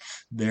Lubin.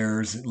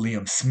 There's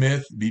Liam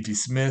Smith, BP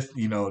Smith.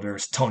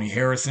 There's Tony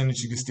Harrison that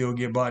you can still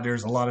get by.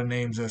 There's a lot of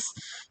names that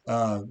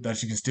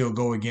you can still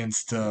go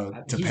against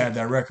to pad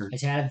that record.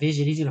 I had a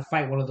vision. He's gonna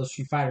fight one of those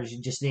three fighters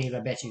you just named. I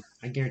bet you.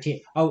 I guarantee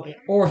it. Oh,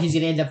 or he's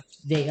gonna end up.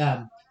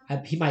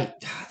 He might.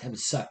 That would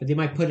suck. But they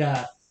might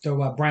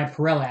throw Brian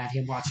Perella at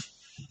him. Watch.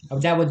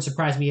 That wouldn't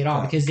surprise me at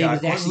all because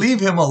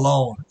leave him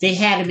alone. They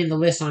had him in the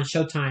list on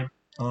Showtime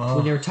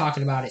when they were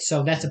talking about it,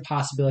 so that's a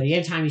possibility.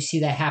 Anytime you see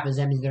that happens,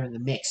 that means they're in the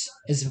mix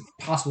as a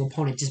possible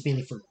opponent, just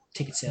mainly for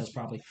ticket sales,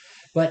 probably.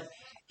 But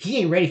he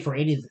ain't ready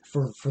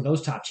for for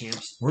those top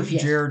champs. Where's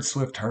Jared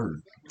Swift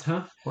hurt?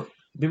 Huh?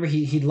 Remember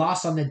he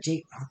lost on the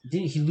Jake?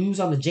 Didn't he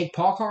lose on the Jake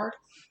Paul card?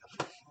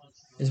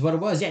 Is what it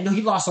was. Yeah, no,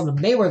 he lost on the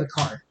Mayweather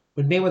card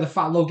when Mayweather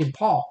fought Logan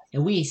Paul,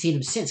 and we ain't seen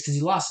him since because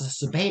he lost to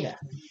Sabeda.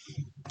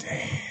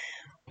 Damn.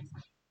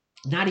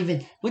 Not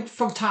even went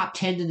from top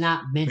 10 to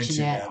not mention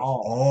that at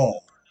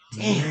all.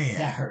 Damn, man.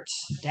 That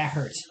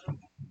hurts.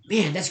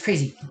 Man, that's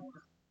crazy.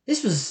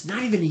 This was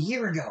not even a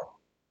year ago.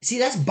 See,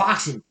 that's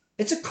boxing.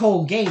 It's a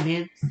cold game,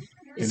 man.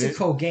 It's a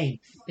cold game.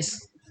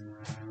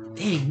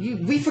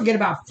 We forget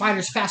about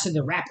fighters faster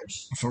than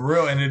rappers. For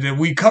real, and then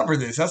we cover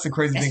this. That's the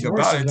crazy thing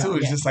about it too.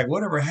 It's just like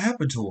whatever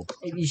happened to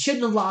him. You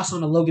shouldn't have lost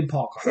on a Logan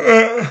Paul card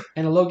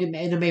and a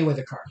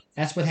Mayweather card.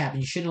 That's what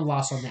happened. You shouldn't have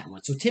lost on that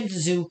one. So Tim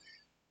Tszyu.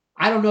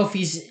 I don't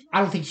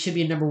think he should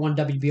be a number one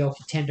WBO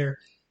contender.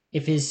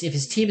 If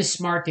his team is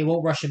smart, they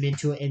won't rush him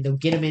into it, and they'll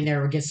get him in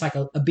there against like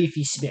a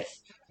Beefy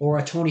Smith or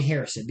a Tony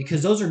Harrison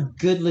because those are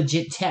good,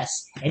 legit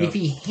tests. And if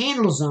he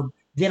handles them,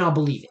 then I'll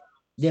believe it.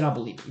 You know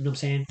what I'm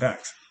saying?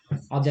 Facts.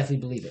 I'll definitely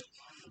believe it.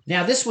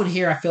 Now, this one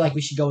here, I feel like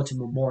we should go into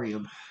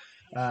Memoriam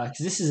because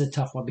this is a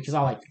tough one because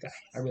I like the guy.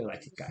 I really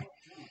like the guy.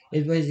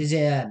 Is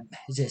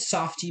it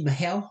Softy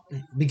Miguel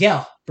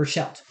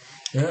BERCHELT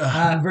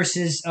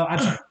versus I'm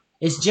sorry.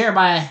 It's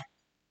Jeremiah.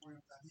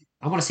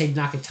 I want to say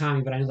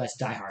Nakatami, but I know that's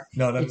Die Hard.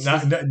 No,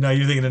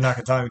 you're thinking of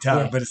Nakatami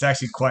talent, but it's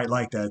actually quite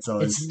like that. So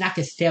it's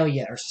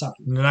Nakatalia or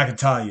something.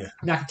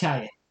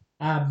 Nakatalia.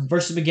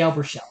 Versus Miguel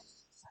BERCHELT.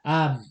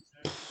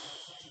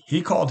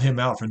 He called him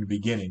out from the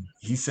beginning.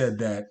 He said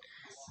that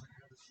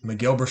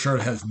Miguel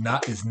BERCHELT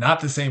is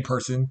not the same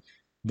person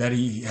that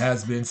he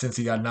has been since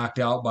he got knocked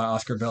out by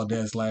Oscar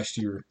Valdez last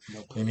year.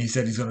 Nope. And he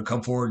said he's going to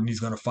come forward and he's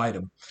going to fight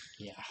him.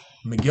 Yeah.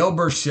 Miguel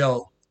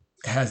BERCHELT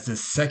has the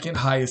second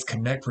highest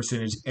connect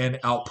percentage and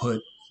output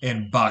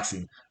in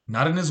boxing.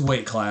 Not in his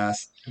weight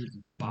class.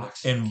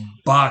 In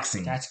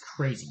boxing. That's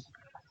crazy.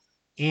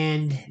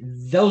 And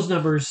those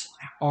numbers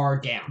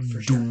are down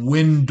for sure.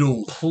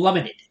 Dwindled.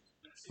 Plummeted.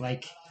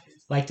 Like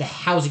the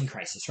housing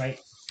crisis, right?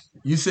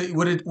 You say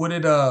what did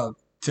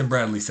Tim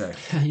Bradley say?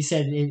 He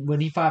said when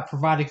he fought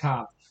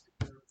Provodnikov,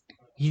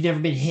 he'd never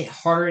been hit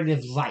harder in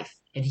his life,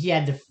 and he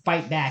had to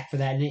fight back for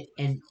that,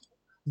 and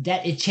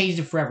that it changed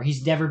him forever.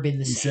 He's never been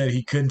the He same. said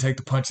he couldn't take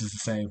the punches the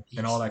same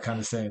and all that kind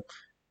of same.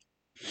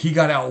 He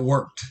got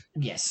outworked.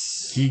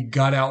 Yes. He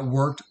got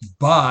outworked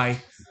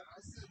by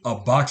a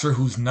boxer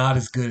who's not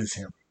as good as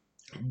him.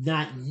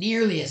 Not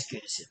nearly as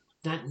good as him.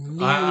 Not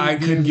nearly. I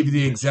couldn't give you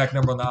the exact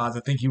number on the odds. I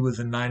think he was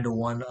a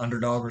 9-1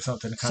 underdog or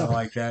something, kind of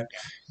like that.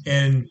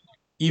 And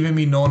even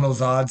me knowing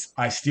those odds,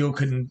 I still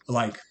couldn't,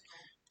 like,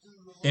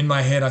 in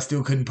my head, I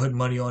still couldn't put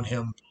money on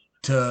him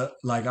to,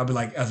 like, I'd be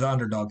like, as an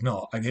underdog.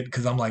 No, I get,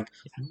 because I'm like,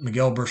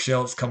 Miguel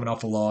Berchelt's coming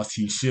off a loss.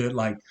 He should,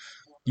 like,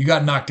 you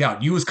got knocked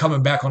out. You was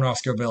coming back on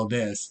Oscar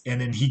Valdez,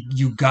 and then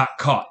you got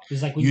caught. It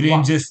was like He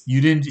didn't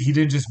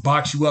just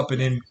box you up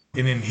and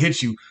then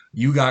hit you.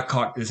 You got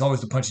caught. It's always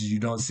the punches you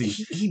don't see.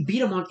 He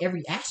beat him on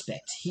every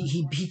aspect.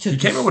 He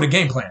came in with a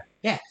game plan.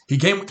 Yeah. He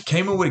came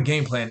in with a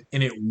game plan,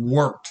 and it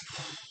worked.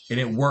 And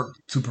it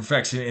worked to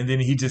perfection. And then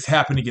he just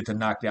happened to get the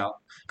knocked out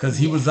because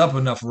he was up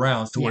enough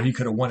rounds to where he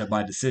could have won it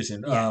by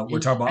decision. Yeah. We're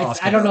talking about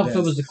Oscar. I don't know Valdez.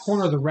 if it was the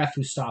corner or the ref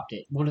who stopped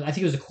it. I think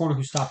it was the corner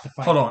who stopped the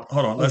fight. Hold on.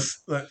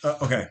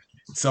 Okay.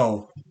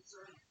 So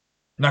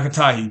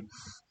Nakatahi,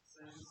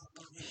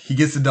 he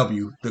gets the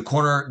W.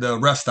 The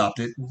ref stopped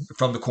it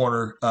from the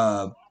corner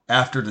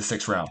after the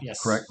 6th round. Yes.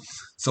 Correct.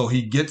 So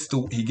he gets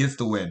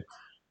the win.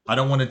 I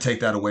don't want to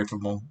take that away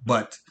from him,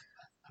 but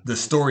the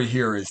story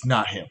here is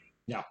not him.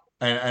 Yeah.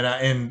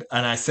 And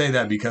I say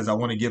that because I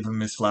want to give him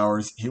his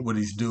flowers, what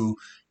he's due,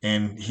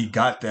 and he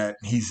got that.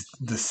 He's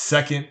the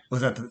second.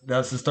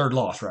 That's his 3rd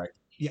loss, right?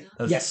 Yeah.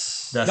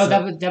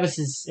 That was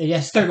his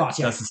 3rd loss.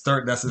 Yeah.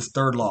 That's his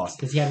third loss.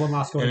 Because he had one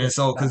loss going. And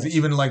so, because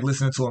even like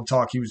listening to him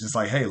talk, he was just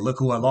like, "Hey, look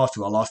who I lost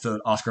to. I lost to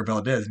Oscar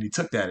Valdez," and he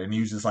took that, and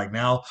he was just like,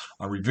 "Now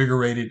I'm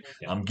revigorated.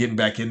 Yeah. I'm getting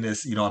back in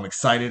this. I'm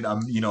excited.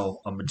 I'm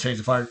gonna change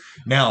the fight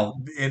now."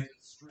 And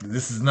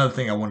this is another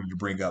thing I wanted to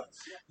bring up.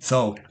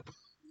 So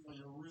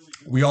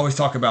we always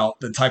talk about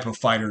the type of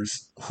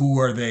fighters. Who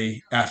are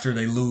they after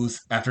they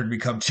lose? After they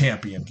become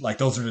champion? Like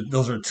those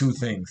are 2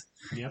 things.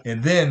 Yep.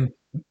 And then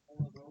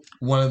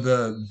one of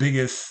the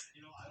biggest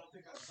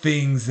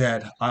things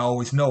that I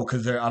always know,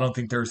 because I don't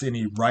think there's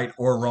any right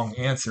or wrong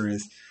answer,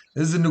 is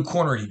this is a new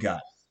corner he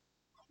got.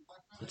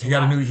 He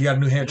got a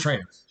new head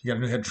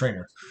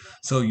trainer.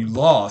 So you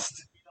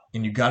lost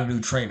and you got a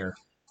new trainer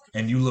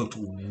and you looked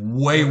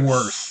way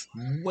worse.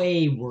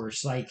 Way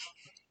worse. Like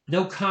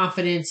no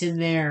confidence in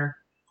there.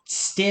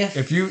 Stiff.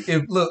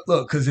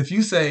 Because if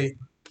you say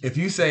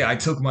I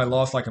took my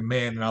loss like a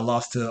man and I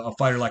lost to a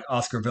fighter like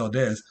Oscar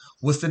Valdez,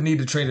 what's the need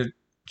to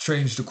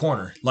change the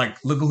corner?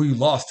 Like, look at who you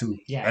lost to.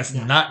 Yeah, that's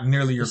not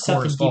nearly your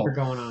corner's fault. Something deeper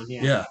going on.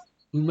 Yeah.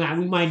 We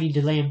might need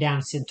to lay him down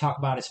and sit and talk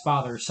about his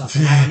father or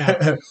something. I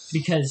don't know.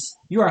 Because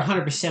you are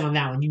 100% on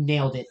that one. You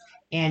nailed it.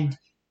 And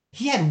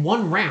he had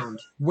one round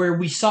where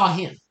we saw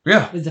him.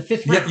 Yeah. It was the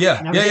 5th round.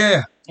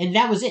 Yeah. And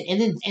that was it.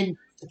 And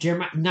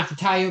Jeremiah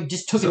Nakatayo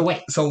just took it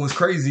away. So what's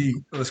crazy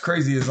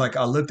is like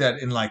I looked at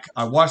it and like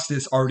I watched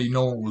this already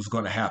knowing what was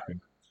going to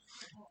happen.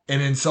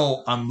 And then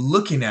so I'm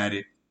looking at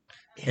it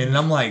and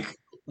I'm like,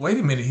 wait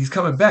a minute, he's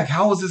coming back.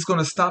 How is this going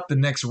to stop the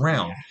next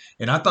round?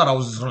 Yeah. And I thought I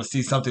was just going to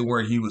see something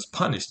where he was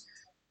punished.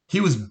 He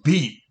was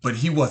beat, but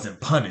he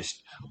wasn't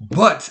punished.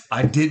 But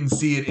I didn't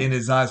see it in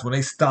his eyes when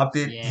they stopped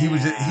it. Yeah.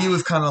 He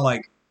was kind of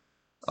like,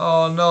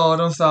 oh no!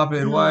 Don't stop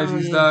it! Why'd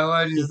you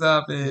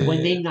stop it? When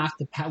he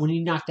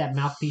knocked that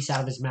mouthpiece out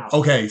of his mouth.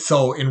 Okay,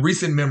 so in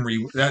recent memory,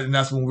 and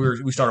that's when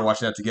we started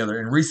watching that together.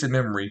 In recent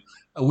memory,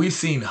 we've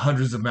seen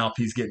hundreds of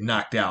mouthpieces get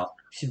knocked out.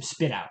 Some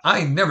spit out. I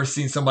ain't never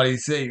seen somebody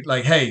say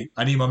like, "Hey,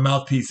 I need my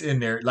mouthpiece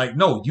in there." Like,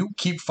 no, you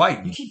keep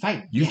fighting.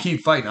 You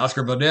keep fighting.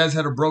 Oscar Valdez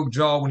had a broke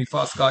jaw when he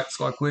fought Scott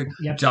Quick.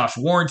 Yep. Josh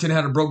Warrington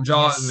had a broke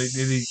jaw and they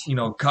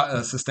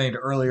sustained it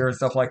earlier and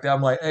stuff like that.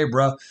 I'm like, hey,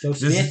 bro,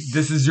 this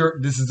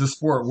is the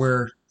sport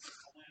where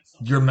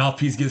your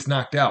mouthpiece gets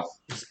knocked out.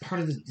 It's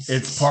part of the.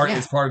 It's part of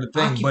the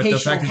thing. But the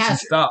fact that you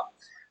stop,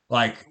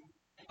 like.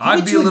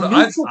 I'd be a little. He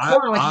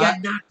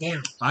got knocked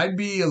down. I'd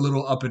be a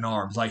little up in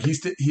arms. Like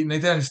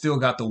Nathan still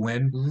got the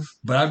win,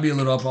 but I'd be a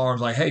little up in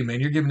arms. Like, hey man,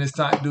 you're giving this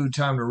dude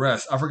time to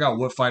rest. I forgot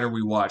what fighter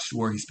we watched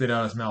where he spit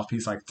out his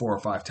mouthpiece like 4 or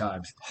 5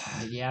 times.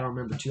 Yeah, I don't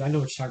remember too. I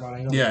know what you're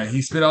talking about. Yeah,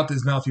 he spit out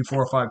his mouthpiece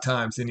 4 or 5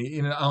 times, and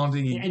I don't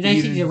think he. And I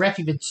think the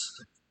ref even.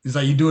 He's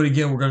like, you do it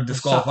again, we're going to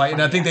disqualify.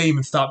 And I think they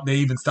even stopped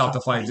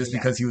the fight just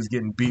because he was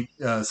getting beat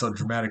so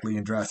dramatically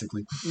and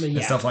drastically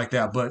and stuff like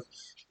that. But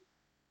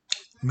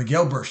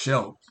Miguel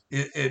Berchelt.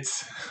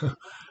 It's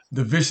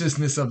the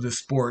viciousness of the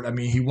sport. I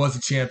mean, he was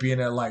a champion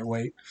at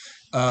lightweight.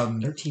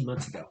 13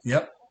 months ago.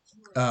 Yep.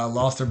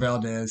 Lost to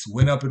Valdez.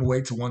 Went up in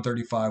weight to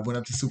 135. Went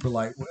up to super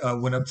light.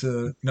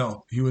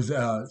 He was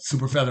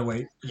super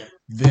featherweight. Yeah.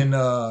 Then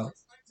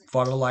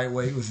fought a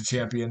lightweight. Was a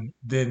champion.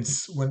 Then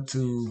went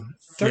to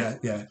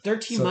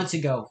 13 months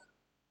ago.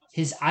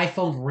 His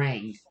iPhone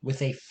rang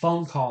with a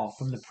phone call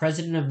from the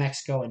president of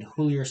Mexico and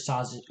Julio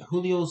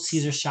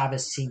Cesar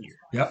Chavez Sr.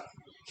 Yep.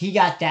 He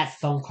got that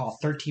phone call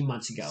 13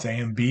 months ago.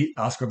 Saying beat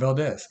Oscar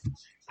Valdez.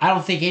 I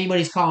don't think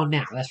anybody's calling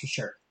now. That's for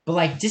sure. But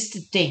like, just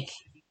to think,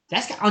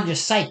 that's on your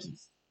psyche.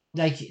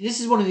 Like, this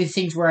is one of these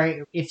things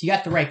where if you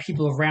got the right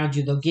people around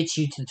you, they'll get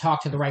you to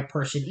talk to the right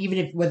person, even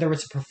if whether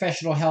it's a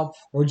professional help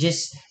or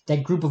just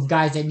that group of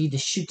guys that need to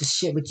shoot the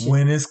shit with you.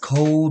 When it's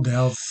cold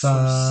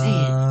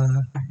outside.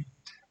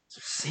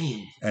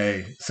 Saying.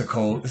 Hey, it's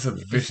a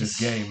vicious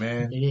game,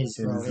 man. It is,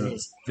 bro. It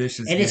is. Vicious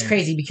and game. It's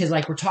crazy because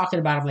like we're talking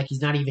about him like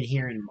he's not even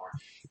here anymore.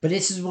 But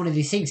this is one of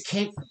these things.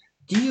 Do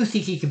you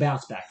think he can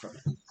bounce back from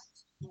it?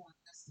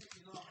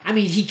 I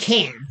mean, he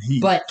can,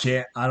 but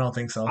can't. I don't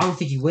think so. I don't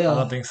think he will. I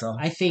don't think so.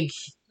 I think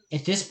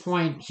at this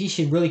point he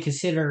should really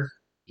consider.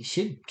 He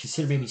should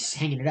consider maybe just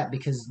hanging it up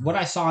because what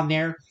I saw in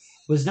there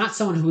was not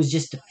someone who was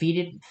just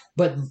defeated,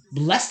 but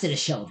less than a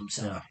shell of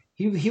himself.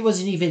 Yeah. He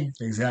wasn't even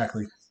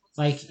exactly.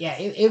 Like, yeah,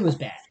 it was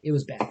bad. It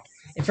was bad.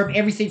 And from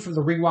everything from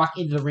the ring walk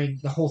into the ring,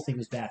 the whole thing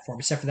was bad for him,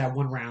 except for that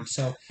one round.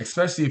 So,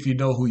 especially if you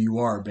know who you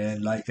are,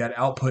 man. Like that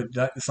output,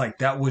 it's like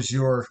that was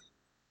your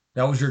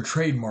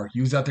trademark.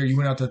 You was out there, you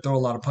went out there to throw a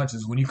lot of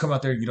punches. When you come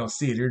out there, you don't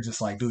see it. You're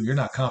just like, dude, you're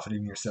not confident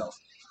in yourself.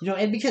 You know,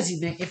 and because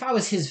if I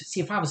was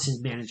his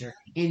manager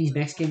and he's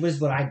Mexican,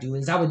 what I'd do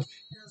is I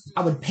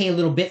would pay a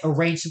little bit,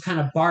 arrange some kind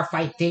of bar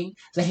fight thing,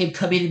 let him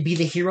come in and be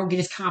the hero, get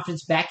his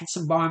confidence back at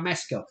some bar in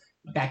Mexico.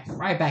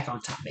 Right back on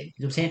top, baby.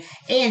 You know what I'm saying?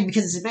 And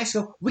because it's in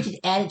Mexico, we can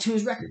add it to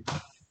his record. You know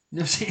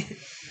what I'm saying?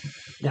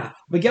 Nah,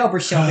 Miguel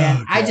Berchelt,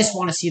 man, I just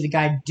want to see the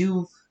guy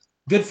do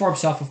good for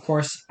himself, of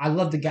course. I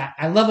love the guy.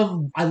 I love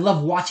him. I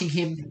love watching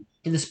him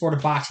in the sport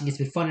of boxing. It's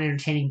been fun and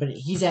entertaining, but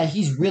he's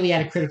really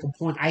at a critical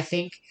point, I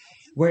think,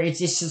 where it's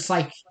just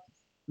like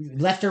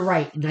left or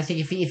right. And I think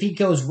if he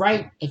goes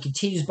right and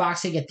continues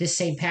boxing at this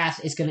same path,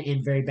 it's going to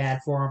end very bad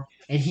for him.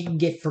 And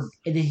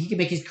then he can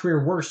make his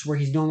career worse where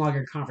he's no longer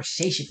in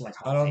conversation for like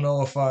I don't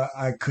know if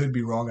I could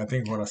be wrong. I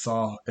think what I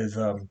saw is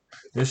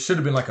this should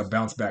have been like a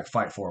bounce back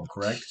fight for him,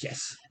 correct?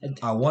 Yes.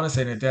 I want to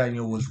say that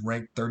Daniel was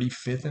ranked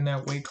 35th in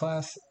that weight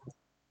class.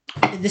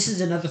 And this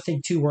is another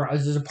thing too, where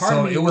there's a part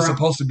of me. So it was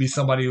supposed to be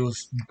somebody who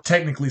was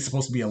technically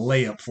supposed to be a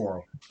layup for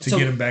him to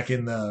get him back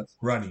in the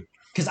running.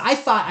 Because I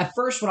thought at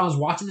first when I was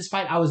watching this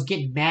fight, I was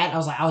getting mad. I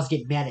was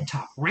getting mad at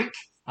Top Rank.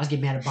 I was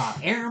getting mad at Bob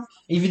Arum.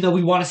 Even though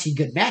we want to see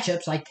good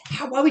matchups, like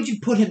why would you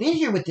put him in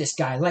here with this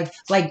guy? Like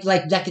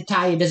that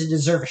Italian doesn't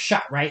deserve a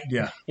shot, right?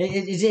 Yeah.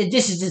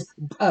 This is just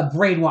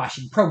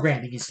brainwashing,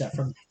 programming and stuff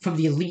from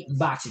the elite in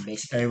boxing,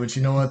 basically. Hey, but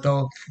you know what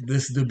though?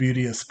 This is the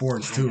beauty of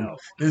sports too.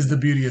 This is the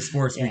beauty of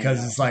sports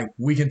because it's like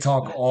we can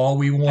talk all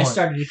we want. I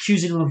started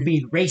accusing him of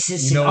being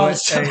racist. You know and all what?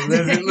 this stuff.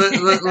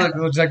 Hey,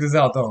 look, check this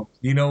out though.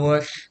 You know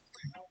what?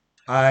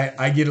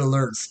 I get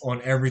alerts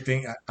on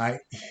everything.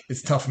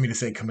 It's tough for me to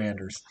say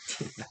Commanders.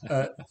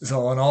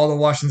 So on all the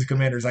Washington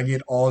Commanders, I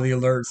get all the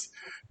alerts.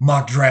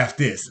 Mock draft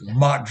this,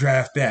 mock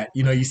draft that.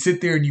 You know, you sit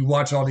there and you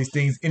watch all these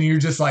things, and you're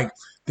just like,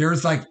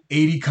 there's like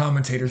 80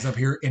 commentators up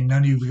here, and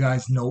none of you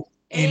guys know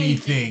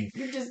anything.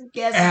 You're just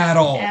guessing at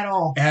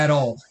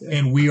all.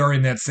 And we are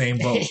in that same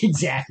boat.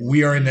 Exactly.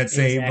 We are in that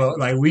same boat.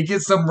 Like we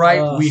get some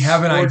right, we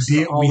have an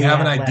idea. We have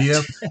an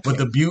idea, but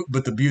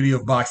the beauty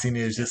of boxing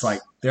is just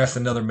like there's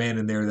another man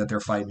in there that they're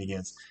fighting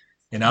against,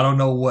 and I don't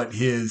know what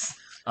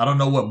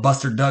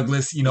Buster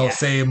Douglas,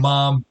 saying,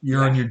 "Mom,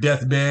 you're on your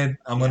deathbed.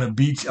 I'm gonna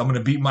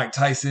beat Mike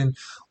Tyson,"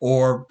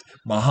 or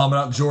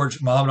Muhammad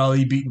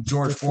Ali beating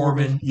George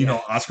Foreman.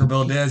 Oscar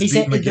Valdez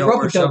beating Miguel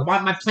Berchelt.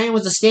 My plan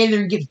was to stand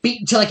there and get beat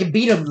until I could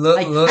beat him.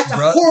 That's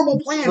a horrible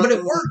plan, but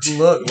it worked.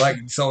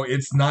 So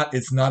it's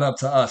not up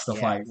to us to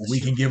fight. We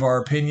can give our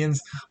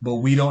opinions, but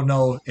we don't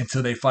know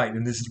until they fight,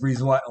 and this is the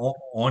reason why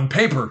on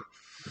paper,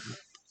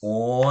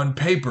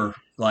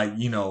 like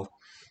you've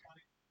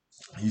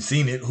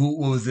seen it. What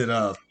was it?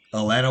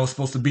 Illiano was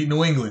supposed to beat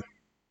New England.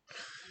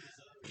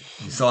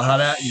 You saw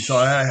that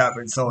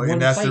happen. So, and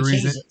that's the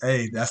reason.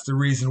 Hey, that's the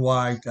reason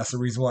why. That's the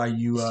reason why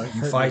you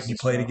fight and you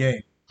play the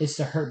game. It's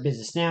the hurt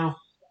business. Now,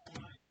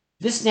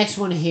 this next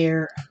one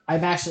here,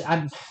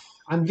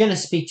 I'm gonna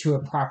speak to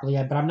it properly,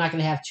 but I'm not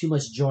gonna have too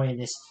much joy in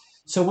this.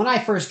 So when I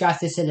first got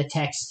this in a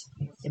text,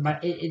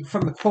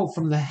 from a quote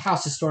from the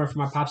house historian from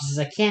my pops, it says,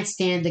 "I can't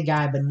stand the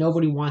guy, but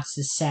nobody wants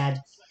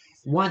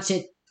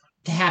it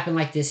to happen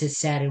like this. It's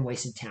sad and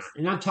wasted talent."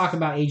 And I'm talking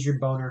about Adrian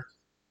Boner.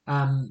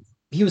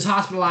 He was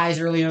hospitalized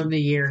earlier in the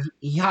year.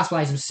 He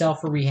hospitalized himself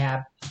for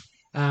rehab.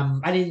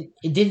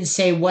 It didn't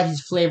say what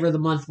his flavor of the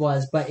month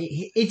was, but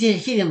he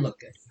didn't look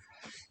good.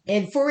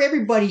 And for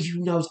everybody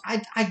who knows,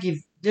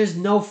 there's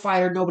no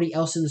fighter, nobody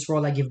else in this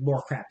world I give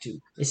more crap to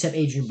except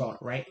Adrian Boner,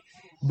 right?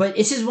 But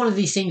it's just one of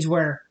these things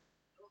where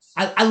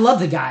I love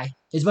the guy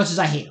as much as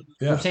I hate him. Yeah.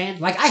 You know what I'm saying?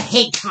 Like, I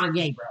hate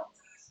Kanye, bro.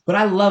 But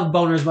I love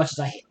Boner as much as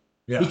I hate him.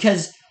 Yeah.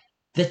 Because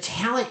the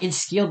talent and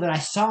skill that I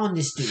saw in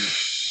this dude,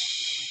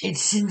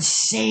 it's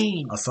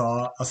insane. I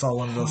saw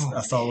one of those.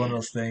 I saw one of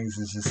those things.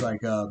 It's just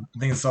like I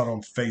think I saw it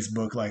on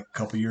Facebook like a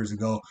couple years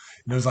ago.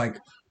 And it was like,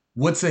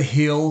 "What's a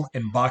hill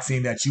in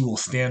boxing that you will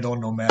stand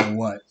on no matter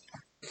what?"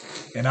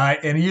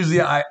 And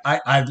usually I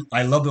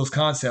love those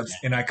concepts.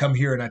 And I come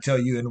here and I tell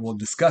you, and we'll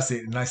discuss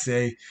it. And I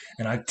say,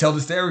 and I tell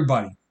this to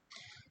everybody: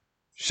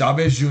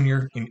 Chavez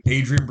Jr. and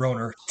Adrian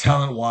Broner,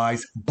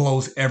 talent-wise,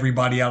 blows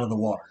everybody out of the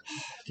water.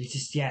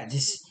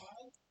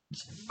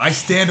 I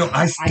stand on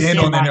I stand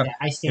on by that. that.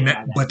 I stand by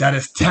that. But that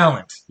is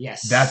talent.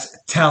 Yes. That's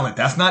talent.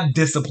 That's not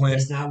discipline.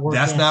 That's not work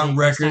That's not ethic.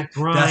 record. That's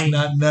not grind. That's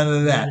not none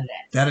of that. None of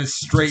that. That is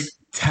straight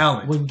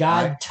talent. When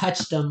God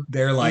touched them,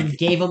 they're like, and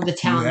gave them the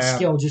talent and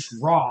skill, just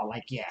raw,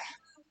 like, yeah.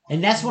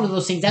 And that's one of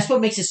those things. That's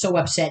what makes it so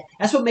upset.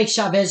 That's what makes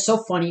Chavez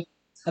so funny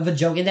of a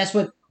joke, and that's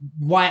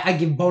why I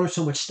give Boner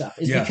so much stuff.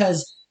 Is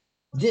because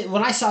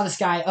when I saw this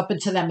guy up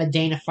until that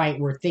Medina fight,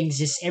 where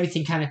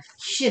everything kind of,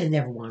 he should have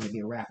never wanted to be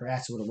a rapper.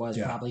 That's what it was,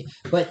 probably.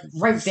 But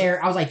right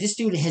there, I was like, this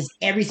dude has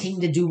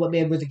everything to do what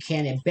Mayweather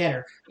can and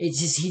better. It's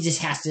just he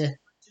just has to.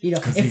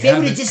 If they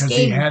would have just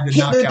gave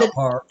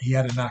Hitler he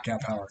had a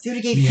knockout power. They would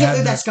have gave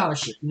Hitler that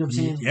scholarship. You know what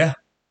I'm saying? Yeah,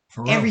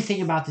 for real.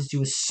 Everything about this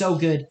dude is so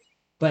good,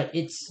 but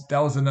that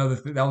was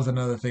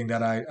another thing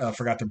that I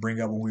forgot to bring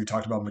up when we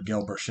talked about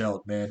Miguel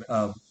Berchelt, man.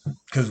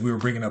 Because we were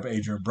bringing up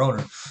Adrian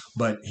Broner,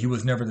 but he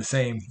was never the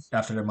same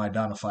after the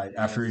Maidana fight.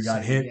 After he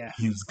got hit,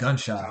 he was gun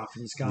shy.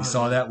 We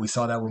saw that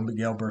with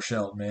Miguel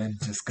Berchelt, man.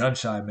 Just gun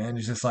shy, man.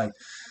 It's just like,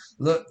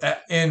 look,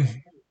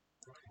 and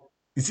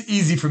it's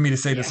easy for me to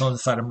say this on the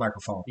side of the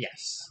microphone.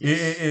 Yes.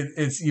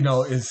 It's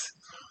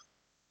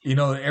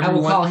everyone. I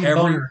will call him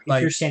Boner if like,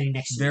 you're standing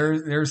next to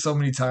me. There's so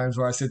many times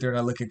where I sit there and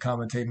I look at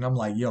commentating and I'm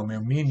like, yo,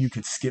 man, me and you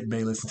could Skip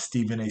Bayless and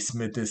Stephen A.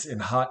 Smith this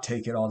and hot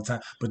take it all the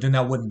time, but then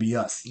that wouldn't be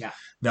us. Yeah.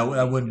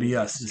 That wouldn't be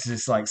us. It's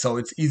just like, so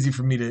it's easy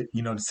for me to,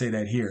 to say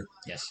that here.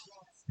 Yes.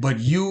 But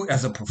you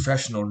as a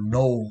professional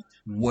know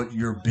what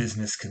your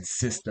business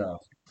consists of.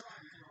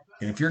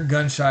 And if you're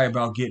gun shy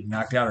about getting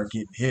knocked out or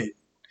getting hit,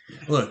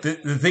 look, the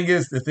thing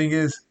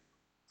is,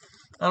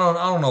 I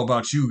don't know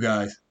about you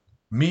guys.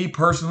 Me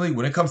personally,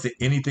 when it comes to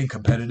anything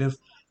competitive,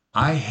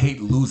 I hate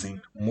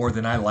losing more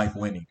than I like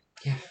winning.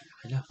 Yeah,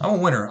 I know. I'm a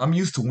winner. I'm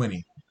used to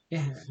winning.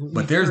 Yeah,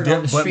 but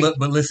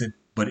listen.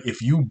 But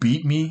if you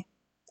beat me,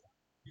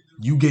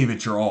 you gave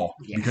it your all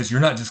because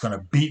you're not just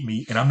gonna beat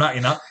me. And I'm not.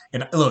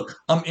 And look,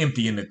 I'm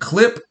empty in the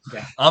clip.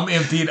 Yeah. I'm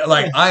empty.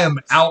 Like I am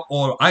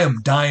I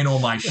am dying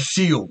on my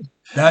shield.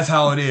 That's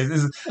how it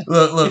is.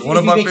 Look.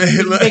 If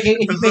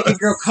you make a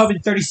girl come in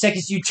 30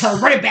 seconds, you tell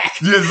her, run it back.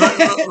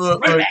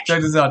 Look,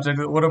 check this out.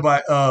 What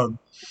about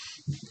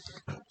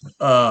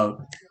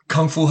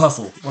Kung Fu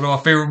Hustle? One of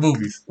my favorite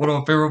movies.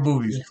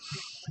 Yeah.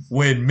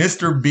 When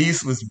Mr.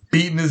 Beast was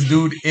beating this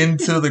dude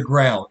into the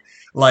ground.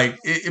 Like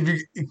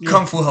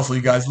Kung Fu Hustle,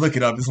 you guys look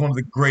it up. It's one of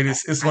the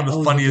greatest. It's one of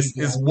the funniest.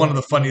 It's one of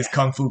the funniest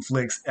kung fu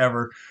flicks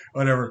ever.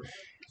 Whatever.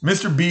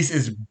 Mr. Beast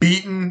is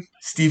beating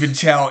Stephen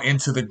Chow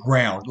into the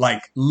ground,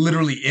 like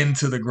literally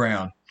into the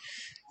ground.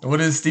 And what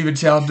does Stephen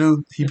Chow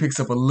do? He picks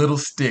up a little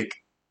stick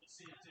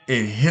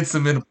and hits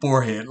him in the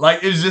forehead. Like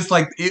it's just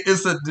like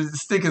the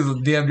stick is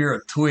damn near a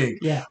twig.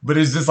 Yeah. But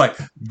it's just like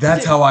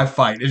that's how I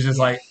fight. It's just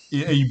like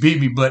you beat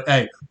me, but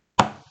hey,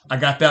 I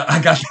got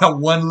that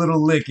one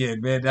little lick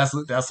in, man. That's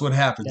what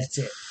happens. That's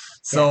it.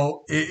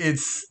 So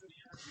it's.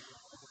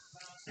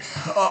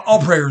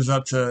 All prayers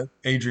up to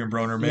Adrian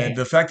Broner, man. Yeah.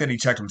 The fact that he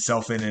checked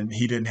himself in and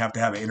he didn't have to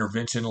have an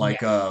intervention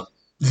like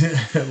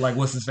like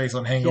what's his face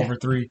on Hangover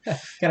 3.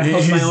 Gotta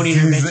host my own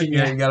intervention.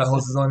 He gotta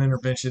host his own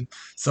intervention.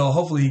 So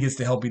hopefully he gets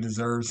the help he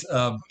deserves.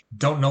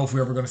 Don't know if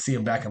we're ever gonna see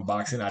him back in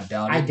boxing. I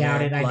doubt it. I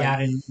doubt it.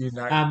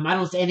 I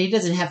don't, and he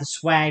doesn't have the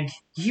swag.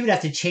 He would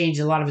have to change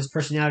a lot of his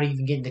personality,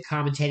 even get into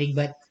commentating,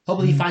 but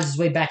hopefully he finds his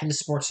way back into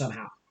sports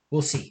somehow.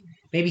 We'll see.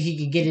 Maybe he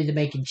could get into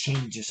making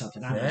change or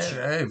something. I'm not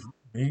sure. Hey,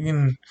 he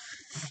can.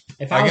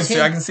 If I can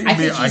see.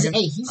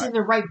 He's in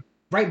the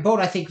right boat.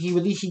 I think he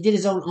did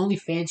his own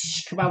OnlyFans. He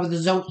should come out with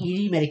his own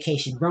ED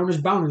medication.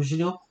 Boners, you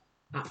know.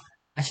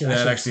 I should.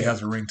 That actually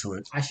has a ring to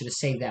it. I should have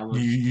saved that one.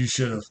 You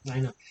should have. I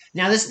know.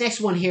 Now this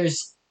next one here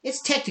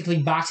it's technically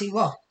boxing.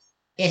 Well,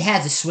 it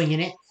has a swing in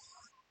it,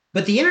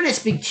 but the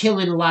internet's been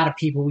killing a lot of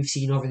people we've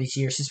seen over these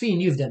years since me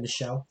and you've done the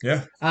show.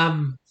 Yeah.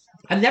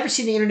 I've never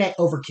seen the internet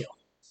overkill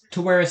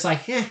to where it's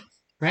like,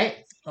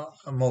 right?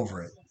 I'm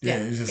over it. Yeah,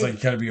 it's just like you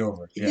gotta be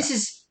over it. Yeah.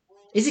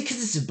 Is it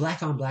because it's a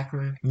black on black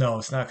crime? No,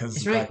 it's not because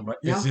it's black on black.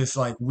 It's just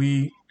like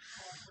we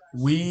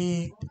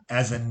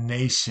as a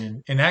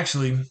nation, and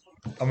actually,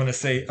 I'm gonna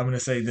say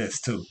this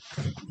too.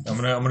 I'm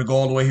gonna go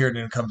all the way here and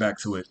then come back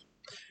to it.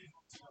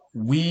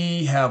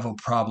 We have a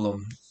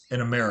problem in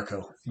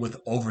America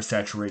with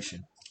oversaturation,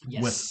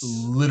 with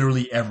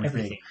literally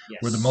everything. Yes.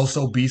 We're the most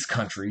obese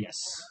country.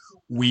 Yes.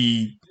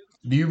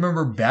 Do you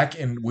remember back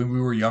when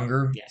we were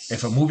younger? Yes.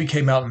 If a movie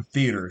came out in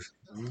theaters,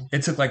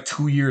 it took like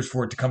 2 years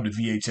for it to come to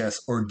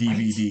VHS or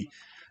DVD.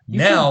 You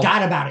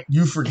forgot about it.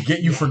 You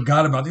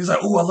forgot about it. He's like,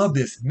 oh, I love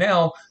this.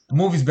 Now the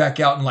movie's back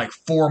out in like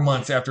 4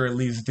 months after it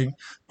leaves. And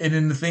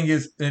then the thing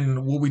is,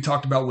 and what we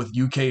talked about with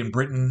UK and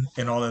Britain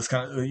and all this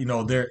kind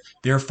of,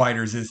 their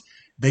fighters is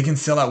they can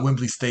sell out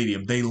Wembley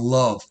Stadium. They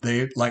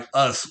like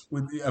us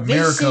with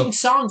America. They sing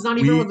songs not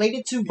even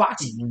related to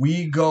boxing.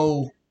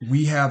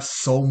 We have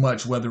so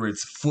much, whether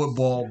it's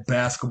football,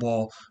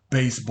 basketball,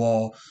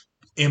 baseball,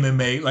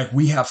 MMA, like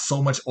we have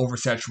so much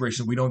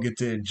oversaturation. We don't get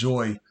to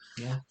enjoy,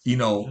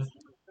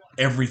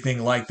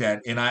 everything like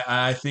that. And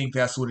I think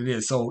that's what it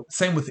is. So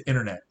same with the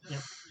internet.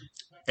 Yep.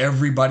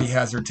 Everybody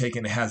has their take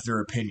and has their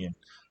opinion.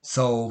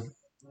 So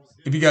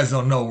if you guys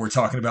don't know, we're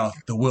talking about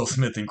the Will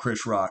Smith and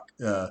Chris Rock,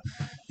 the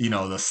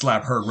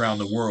slap heard around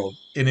the world.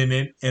 And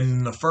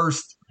in the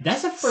first,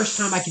 that's the first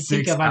time I can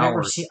think of I've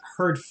ever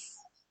heard.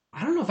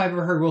 I don't know if I've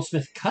ever heard Will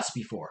Smith cuss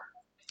before.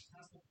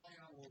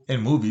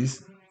 In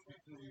movies.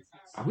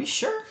 Are we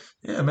sure?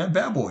 Yeah, man,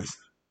 Bad Boys.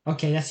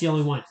 Okay, that's the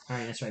only one. All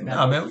right, that's right.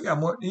 Nah, man, we got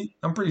more.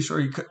 I'm pretty sure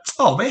he could.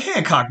 Oh, man,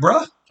 Hancock,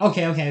 bro.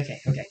 Okay.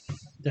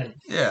 Good.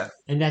 Yeah.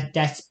 And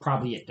that's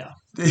probably it, though.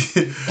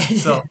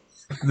 So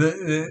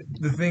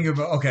the thing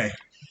about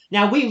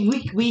Now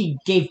we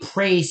gave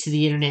praise to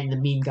the internet and the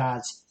meme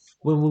gods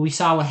when we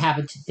saw what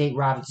happened to Nate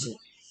Robinson,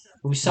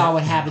 when we saw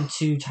what happened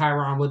to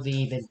Tyron Woodley.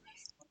 Even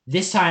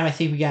this time, I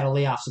think we got to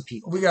lay off some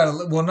people. We got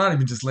to not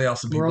even just lay off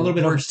some people. We're a little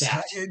bit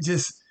overstaffed.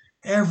 Just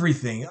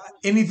everything,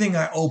 anything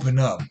I open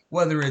up,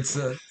 whether it's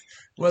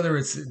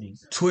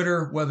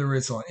Twitter, whether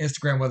it's on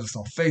Instagram, whether it's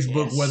on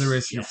Facebook, whether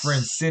it's your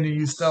friends sending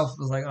you stuff,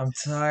 it's like I'm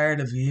tired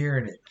of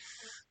hearing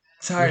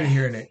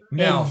it.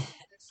 Now,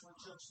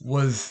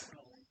 was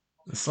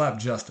the slap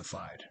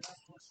justified?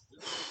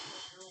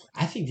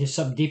 I think there's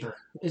something deeper.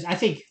 I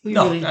think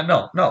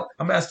no.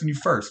 I'm asking you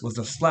first. Was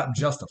the slap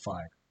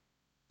justified?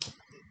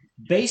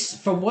 Based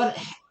from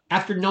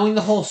after knowing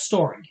the whole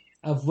story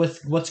of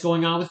what's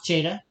going on with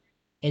Jada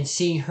and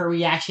seeing her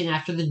reaction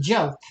after the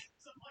joke,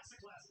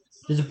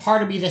 there's a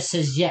part of me that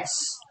says yes.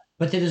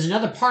 But then there's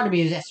another part of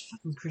me that's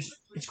fucking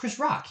it's Chris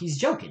Rock. He's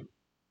joking.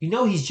 You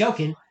know he's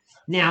joking.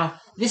 Now,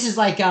 this is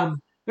like,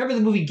 remember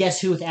the movie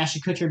Guess Who with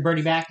Ashton Kutcher and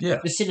Bernie Mac? Yeah.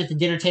 They're sitting at the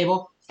dinner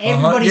table.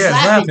 Everybody's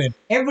laughing.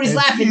 Everybody's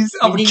laughing.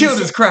 I'm going to kill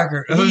this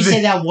cracker. And then you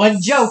say that one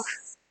joke,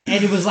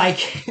 and it was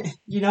like,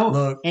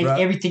 Look,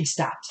 everything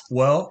stopped.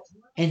 Well.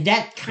 And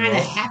that kind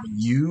of happened.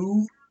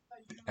 You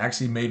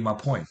actually made my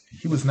point.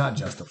 He was not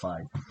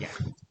justified. Yeah.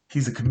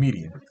 He's a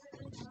comedian.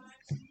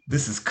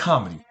 This is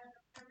comedy.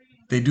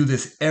 They do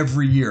this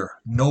every year.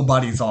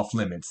 Nobody's off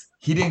limits.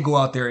 He didn't go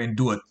out there and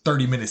do a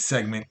 30-minute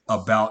segment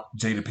about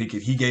Jada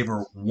Pinkett. He gave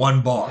her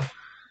one bar.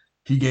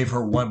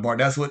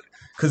 That's what.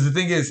 Because the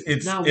thing is,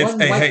 it's not one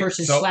white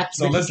person slapped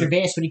Ricky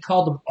Gervais when he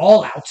called them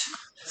all out.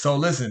 So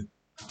listen,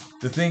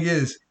 the thing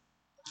is,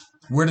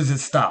 where does it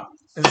stop?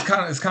 It's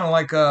kind of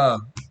like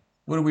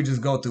what did we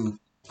just go through?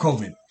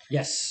 COVID.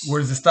 Yes. Where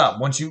does it stop?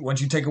 Once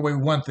you take away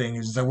one thing,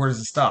 it's just like, where does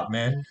it stop,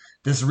 man?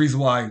 This is the reason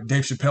why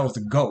Dave Chappelle is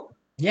the GOAT.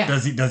 Yeah.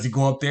 Does he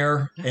go up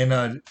there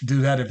and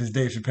do that if it's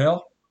Dave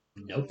Chappelle?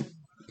 Nope.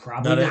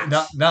 Probably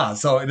not. Nah.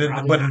 So,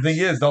 the thing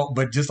is, though,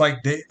 but just like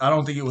I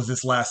don't think it was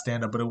this last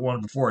stand-up, but it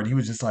one before it. He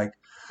was just like,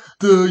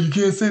 duh, you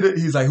can't say that.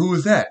 He's like, who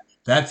is that?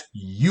 That's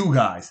you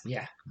guys.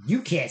 Yeah.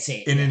 You can't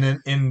say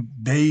it.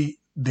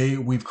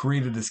 And we've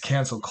created this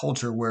cancel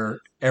culture where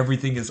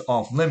everything is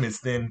off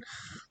limits. Then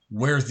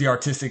where's the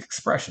artistic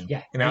expression?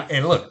 Yeah.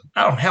 And look,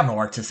 I don't have no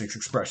artistic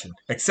expression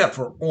except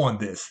for on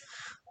this.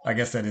 I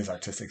guess that is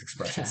artistic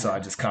expression. So I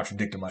just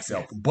contradicted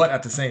myself. But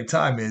at the same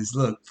time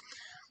look,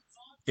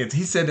 if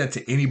he said that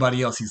to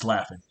anybody else, he's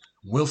laughing.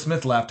 Will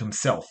Smith laughed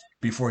himself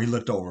before he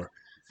looked over.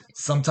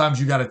 Sometimes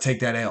you got to take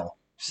that L.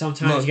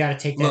 Sometimes you got to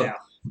take that L.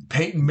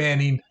 Peyton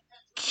Manning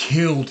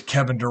killed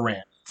Kevin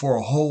Durant for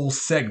a whole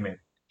segment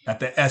at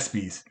the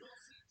ESPYs.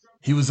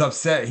 He was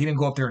upset. He didn't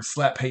go up there and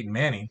slap Peyton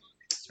Manning.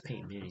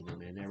 Peyton Manning, though,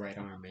 man. That right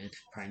arm, man.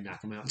 Probably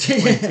knock him out.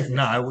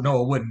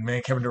 No, it wouldn't,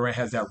 man. Kevin Durant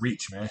has that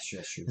reach, man. That's true.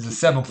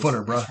 He's a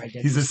 7-footer, bro. Right,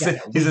 he's a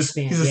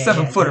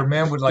 7-footer,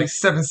 man, with like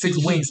 7'6"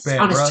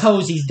 wingspan, on bro. his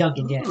toes, he's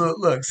dunking down.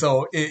 Look.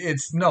 So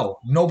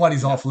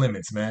nobody's off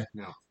limits, man.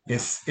 No.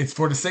 It's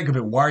for the sake of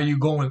it. Why are you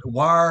going?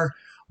 Why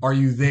are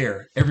you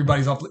there?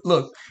 Everybody's off.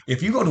 Look,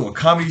 if you go to a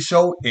comedy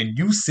show and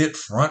you sit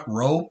front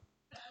row.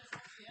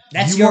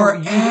 That's your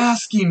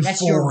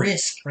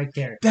risk right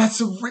there.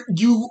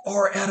 You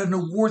are at an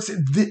awards.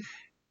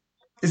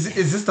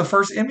 Is this the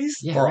first Emmys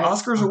or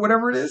Oscars or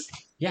whatever it is?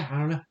 Yeah, I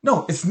don't know.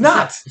 No, it's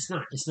not. It's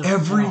not.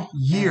 Every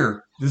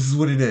year, this is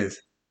what it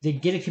is. They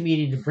get a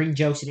comedian to bring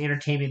jokes and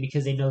entertainment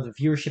because they know the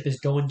viewership is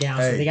going down.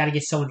 So they got to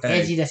get someone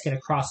edgy that's going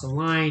to cross the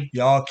line.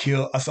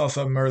 I saw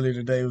something earlier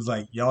today. It was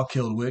like, y'all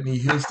killed Whitney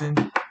Houston.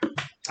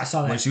 I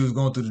saw that. When she was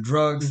going through the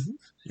drugs.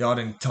 Mm-hmm. Y'all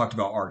didn't talk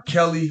about R.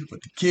 Kelly with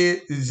the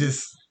kid. It's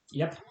just...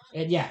 Yep.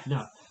 And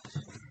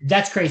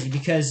that's crazy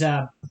because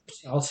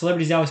all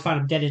celebrities always find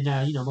them dead in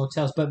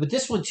motels. But with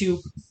this one too,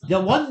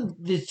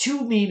 the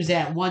two memes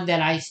that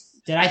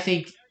I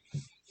think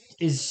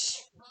is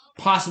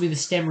possibly the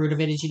stem root of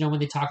it is when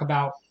they talk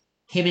about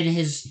him and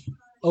his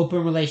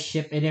open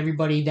relationship and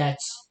everybody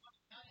that's.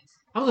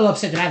 I'm a little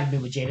upset that I haven't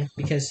been with Jada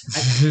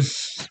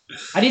because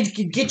I need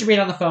to get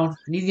Jada on the phone.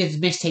 I need to get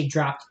his mixtape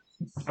dropped.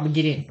 I'm going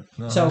to get in.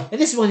 Uh-huh. So,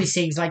 and this is one of these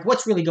things, like,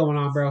 what's really going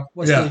on, bro?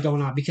 What's really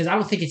going on? Because I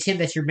don't think it's him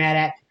that you're mad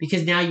at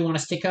because now you want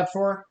to stick up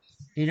for her,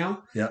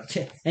 Yeah.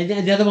 And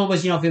then the other one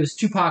was, if it was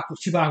Tupac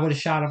would have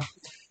shot him.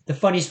 The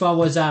funniest one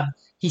was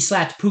he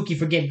slapped Pookie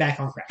for getting back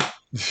on crack.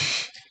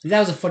 That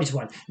was the funniest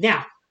one.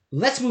 Now,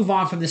 let's move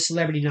on from this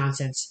celebrity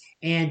nonsense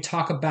and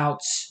talk about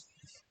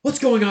what's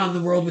going on in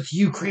the world with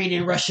Ukraine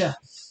and Russia.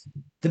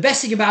 The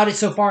best thing about it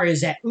so far is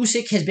that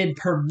Usyk has been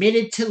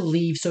permitted to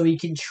leave so he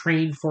can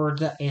train for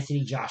the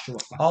Anthony Joshua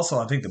fight. Also,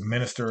 I think the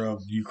minister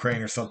of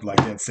Ukraine or something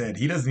like that said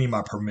he doesn't need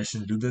my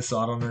permission to do this, so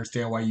I don't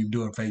understand why you're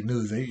doing fake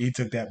news. He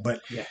took that,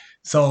 but yeah.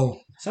 So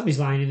somebody's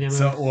lying in them.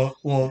 So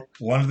well,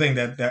 one thing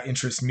that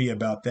interests me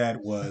about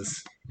that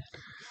was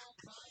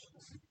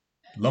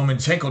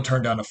Lomachenko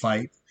turned down a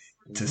fight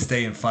to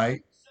stay and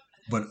fight,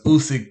 but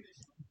Usyk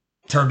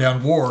turned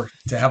down war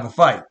to have a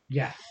fight.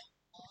 Yeah.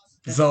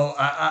 So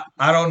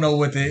I don't know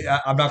what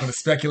I'm not going to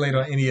speculate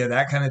on any of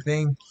that kind of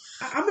thing.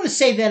 I'm going to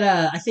say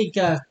that I think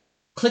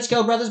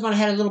Klitschko brothers might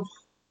have had a little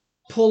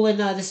pull in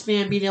this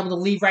man being able to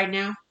leave right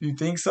now. You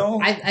think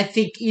so? I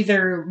think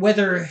either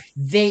whether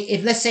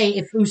let's say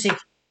if Usyk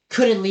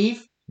couldn't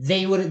leave,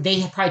 they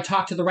had probably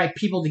talked to the right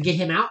people to get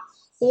him out,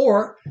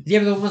 or the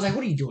other one was like,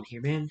 "What are you doing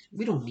here, man?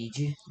 We don't need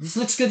you. This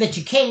looks good that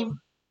you came.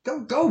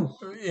 Go.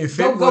 If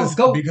go, it was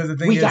go. Because the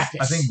thing we is, got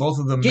this. I think both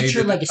of them Get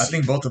your legacy. I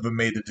think both of them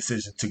made the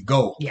decision to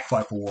go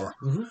fight for war.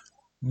 Mm-hmm.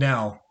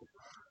 Now,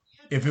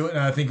 and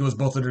I think it was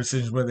both of their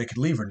decisions whether they could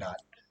leave or not.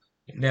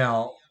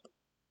 Now,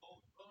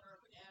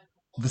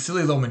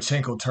 Vasily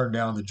Lomachenko turned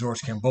down the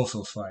George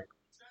Kambosos fight.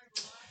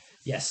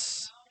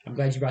 Yes, I'm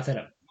glad you brought that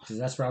up because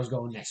that's where I was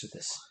going next with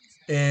this.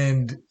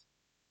 And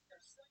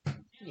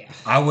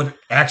I would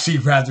actually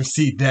rather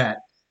see that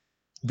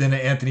than an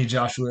Anthony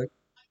Joshua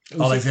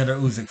Alexander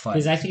Usyk fight.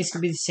 Because I think it's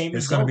going to be the same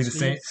results. It's going to be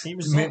the same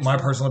results. My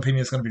personal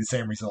opinion is going to be the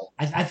same result.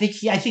 I think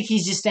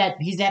he's just that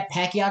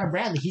Pacquiao to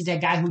Bradley. He's that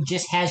guy who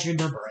just has your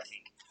number, I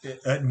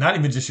think. Not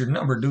even just your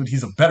number, dude.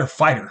 He's a better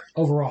fighter.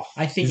 Overall.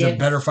 I think he's a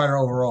better fighter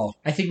overall.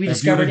 I think we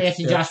discovered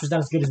Anthony Joshua was not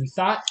as good as we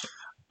thought.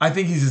 I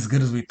think he's as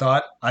good as we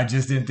thought. I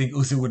just didn't think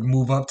Usyk would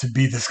move up to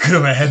be this good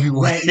of a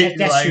heavyweight. Right,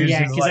 that's true,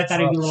 yeah, because I thought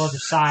he'd be a little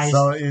undersized.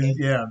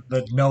 So,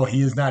 but no,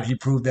 he is not. He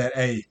proved that,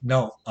 hey,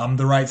 no, I'm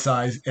the right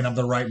size and I'm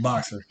the right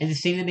boxer. And the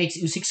thing that makes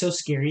Usyk so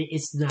scary,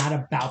 it's not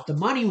about the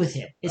money with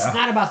him. It's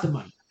not about the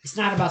money. It's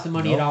not about the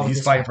money at all.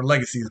 He's fighting for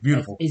legacy. It's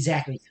beautiful.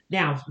 Exactly.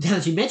 Now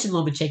that you mentioned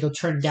Lomachenko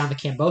turning down the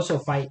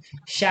Kambosos fight,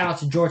 shout out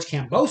to George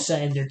Kambosos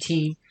and their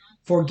team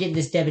for getting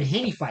this Devin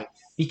Haney fight.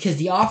 Because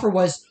the offer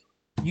was,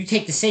 you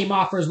take the same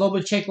offer as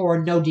Lomachenko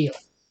or no deal.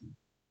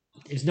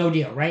 There's no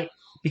deal, right?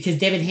 Because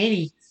Devin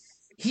Haney,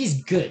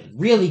 he's good,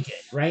 really good,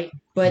 right?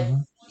 But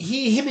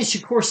him and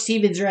Shakur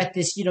Stevens are at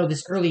this,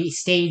 this early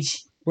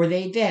stage where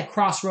they at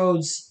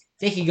crossroads.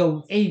 They can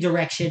go any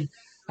direction.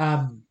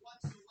 And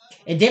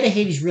Devin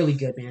Haney's really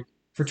good, man.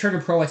 For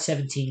turning pro at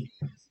 17.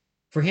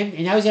 For him,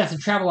 and now he's going to have to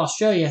travel to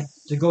Australia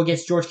to go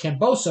against George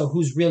Kambosos,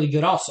 who's really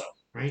good also,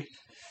 right?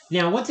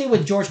 Now, one thing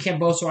with George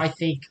Kambosos, I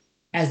think,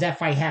 as that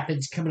fight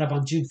happens coming up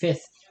on June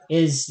 5th,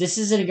 is this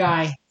isn't a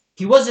guy,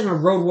 he wasn't a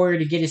road warrior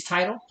to get his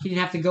title. He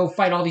didn't have to go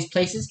fight all these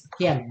places.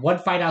 He had one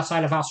fight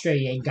outside of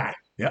Australia and got it.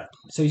 Yeah.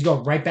 So he's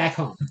going right back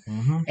home.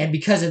 Mm-hmm. And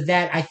because of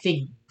that, I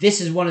think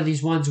this is one of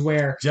these ones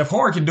where Jeff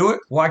Horn can do it.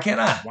 Why can't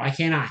I? Why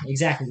can't I?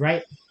 Exactly,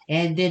 right?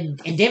 And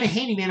Devin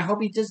Haney, man, I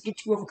hope he doesn't get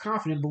too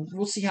overconfident, but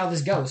we'll see how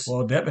this goes.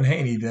 Well, Devin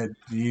Haney,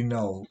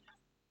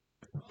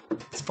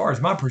 as far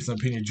as my personal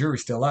opinion,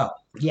 jury's still out.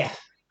 Yeah.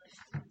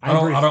 I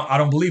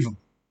don't believe him.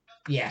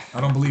 Yeah.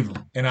 I don't believe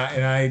him. And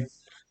I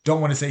don't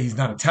want to say he's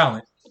not a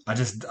talent. I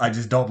just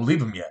don't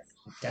believe him yet.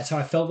 That's how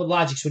I felt with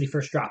Logix when he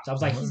first dropped. I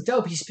was like, he's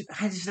dope.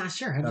 I'm just not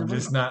sure. I'm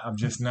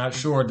just not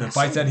sure. The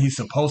fights that he's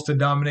supposed to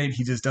dominate,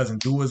 he just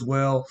doesn't do as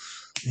well.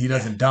 He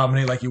doesn't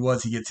dominate like he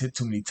was. He gets hit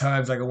too many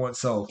times like I want.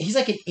 So he's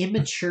like an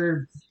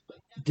immature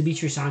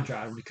Demetrius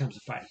Andrade when it comes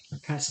to fighting.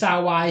 Kind of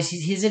style wise,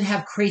 he doesn't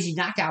have crazy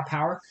knockout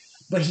power,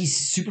 but he's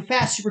super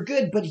fast, super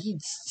good. But he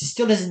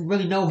still doesn't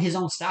really know his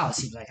own style. It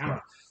seems like I don't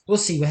know. We'll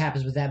see what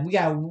happens with that. We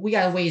got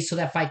to wait until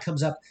that fight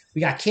comes up.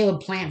 We got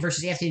Caleb Plant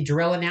versus Anthony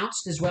Durrell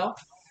announced as well.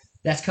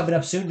 That's coming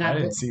up soon. I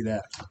didn't see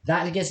that.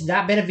 Not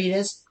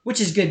Benavidez,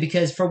 which is good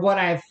because for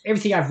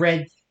everything I've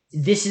read,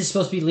 this is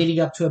supposed to be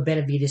leading up to a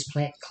Benavidez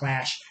Plant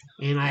clash,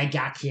 and I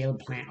got Caleb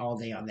Plant all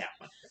day on that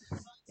one.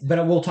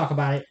 But we'll talk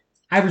about it.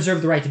 I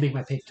reserve the right to make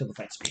my pick till the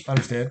fight's made.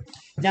 Understand.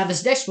 Now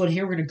this next one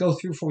here, we're going to go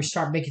through before we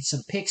start making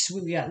some picks.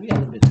 We got a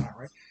little bit of time,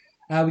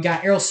 right? We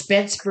got Errol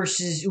Spence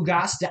versus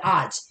Ugas. The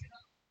odds.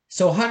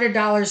 So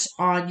 $100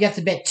 on, you have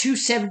to bet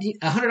 $270.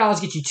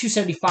 $100 gets you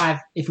 $275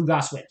 if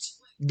Ugas wins.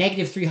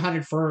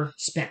 -300 for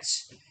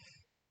Spence.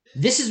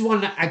 This is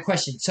one I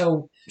question.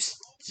 So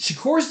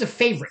Shakur's the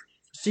favorite.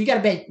 So you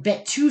got to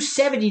bet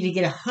 $270 to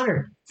get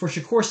 $100 for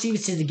Shakur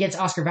Stevenson against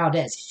Oscar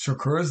Valdez.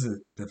 Shakur is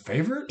the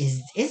favorite?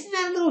 Isn't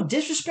that a little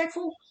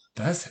disrespectful?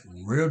 That's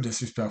real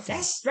disrespectful.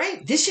 That's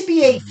right. This should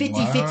be a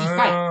 50-50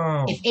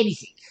 fight, if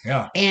anything.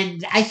 Yeah.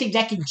 And I think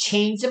that can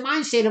change the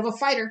mindset of a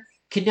fighter.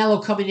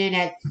 Canelo coming in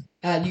at,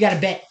 you got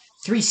to bet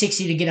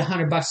 $360 to get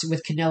 $100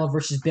 with Canelo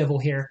versus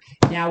Bivol here.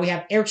 Now we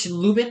have Erickson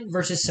Lubin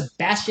versus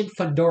Sebastian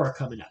Fundora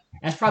coming up.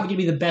 That's probably going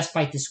to be the best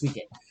fight this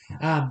weekend.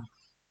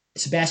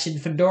 Sebastian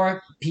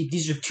Fundora,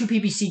 these are two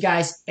PBC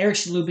guys.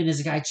 Erickson Lubin is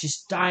a guy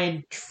just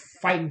dying,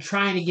 fighting,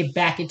 trying to get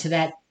back into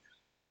that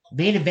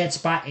main event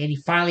spot, and he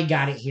finally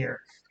got it here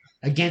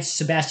against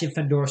Sebastian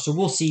Fundora. So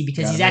we'll see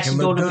because he's actually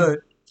going up.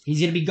 He's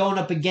going to be going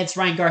up against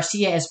Ryan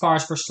Garcia as far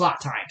as for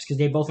slot times because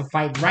they both are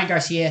fighting. Ryan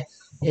Garcia,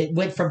 it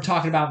went from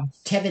talking about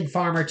Tevin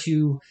Farmer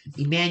to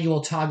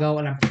Emmanuel Tago,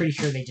 and I'm pretty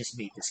sure they just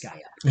made this guy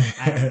up.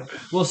 I don't know.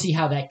 We'll see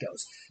how that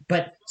goes.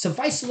 But some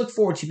fights to look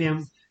forward to,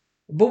 man.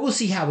 But we'll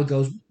see how it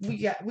goes. We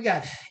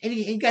got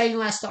any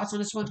last thoughts on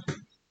this one?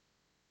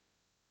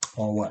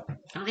 On what?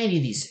 On any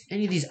of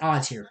these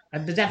odds here.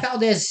 But that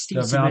Valdez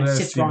Stevenson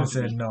sits wrong with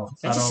me. No,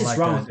 that just sits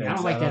wrong with me. I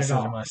don't like that at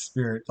all. In my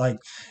spirit, like,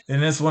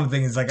 and that's one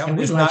thing is like I'm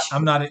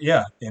not in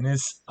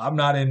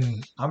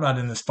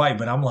this fight,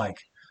 but I'm like,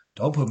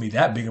 don't put me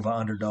that big of an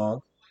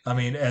underdog. I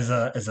mean, as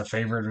a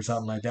favorite or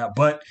something like that.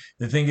 But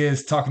the thing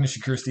is, talking to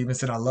Shakur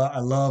Stevenson, I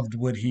loved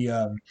what he.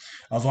 I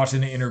was watching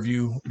the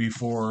interview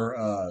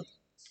before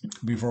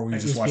we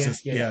just watched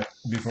this,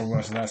 before we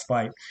watched the last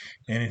fight,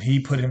 and he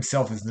put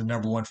himself as the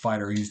number one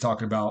fighter. He's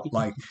talking about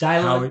like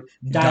Dylon.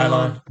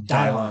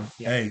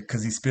 Hey,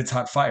 because he spits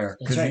hot fire.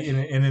 That's right.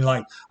 And then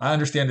like I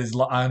understand his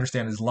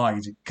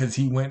logic because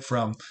he went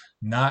from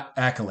not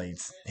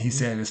accolades. He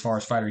said as far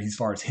as fighter, as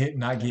far as hit,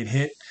 not get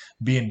hit,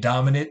 being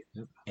dominant.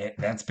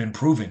 That's been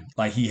proven.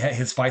 Like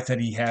his fights that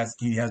he has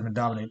been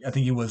dominant. I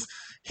think it was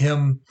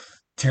him,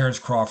 Terrence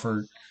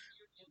Crawford.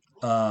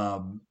 I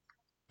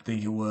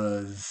think it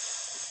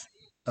was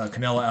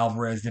Canelo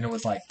Alvarez. Then it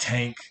was like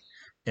Tank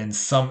and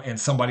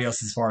somebody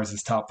else as far as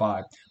his top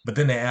 5. But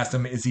then they asked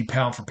him, "Is he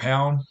pound for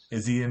pound?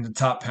 Is he in the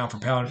top pound for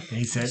pound?" And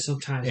he said,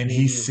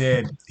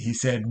 he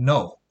said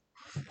no.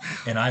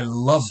 And I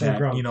love that,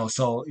 grown.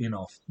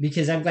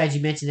 Because I'm glad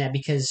you mentioned that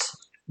because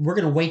we're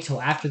gonna wait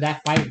till after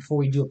that fight before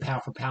we do a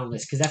pound for pound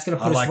list because that's gonna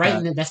put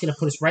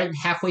us right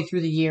halfway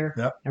through the year,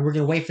 and we're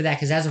gonna wait for that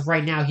because as of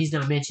right now he's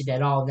not mentioned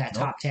at all in that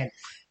top 10.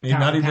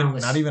 Not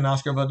even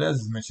Oscar Valdez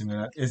is mentioned in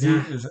that. Is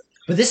he?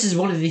 But this is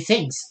one of the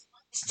things.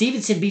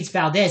 Stevenson beats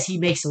Valdez, he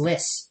makes the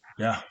list.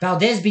 Yeah.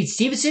 Valdez beats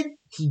Stevenson,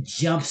 he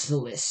jumps the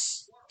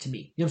list to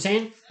me. You know what I'm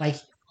saying? Like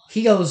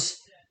he goes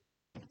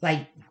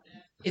like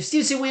if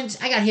Stevenson wins,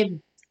 I got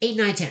him 8,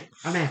 9, 10.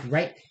 I'm happy,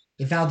 right?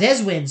 If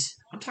Valdez wins,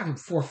 I'm talking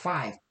 4,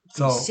 5.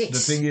 So 6.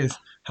 the thing is,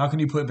 how can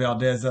you put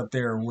Valdez up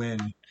there when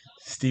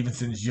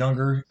Stevenson's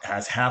younger,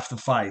 has half the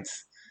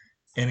fights,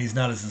 and he's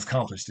not as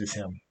accomplished as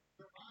him?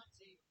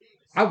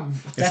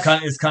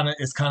 It's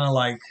kind of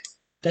like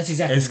that's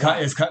exactly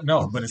but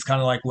it's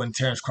kind of like when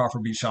Terrence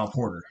Crawford beat Sean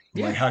Porter.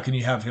 Yeah. Like how can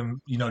you have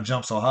him,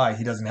 jump so high?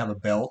 He doesn't have a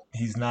belt.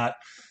 He's not,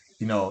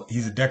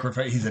 he's a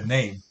decorative. He's a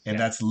name, and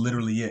that's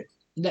literally it.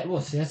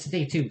 That's the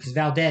thing too, because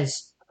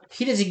Valdez.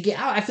 He doesn't get.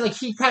 I feel like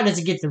he probably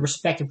doesn't get the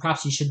respect and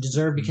props he should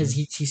deserve because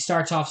he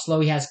starts off slow.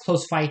 He has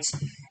close fights.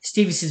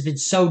 Stevenson's been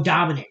so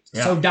dominant,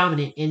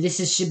 and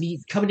this should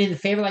be coming in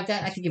favor like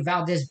that. I think if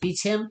Valdez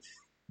beats him,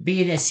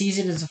 being as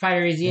seasoned as a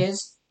fighter as he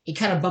is, it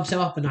kind of bumps him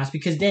up a notch.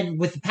 Because then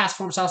with the past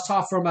forms I was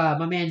taught from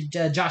my man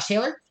Josh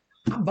Taylor,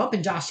 I'm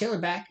bumping Josh Taylor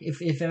back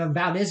if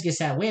Valdez gets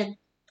that win.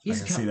 I can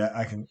see that.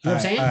 You know what I'm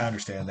saying? I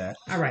understand that.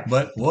 All right,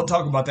 but we'll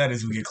talk about that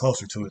as we get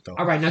closer to it, though.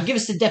 All right, now give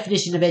us the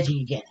definition of edging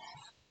again.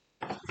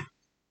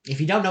 If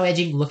you don't know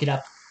edging, look it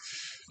up.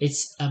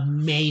 It's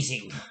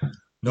amazing.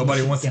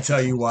 Nobody wants to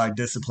tell you why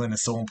discipline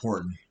is so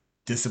important.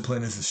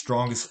 Discipline is the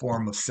strongest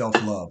form of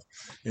self-love.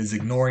 It is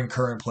ignoring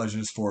current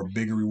pleasures for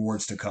bigger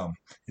rewards to come.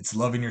 It's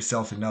loving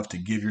yourself enough to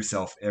give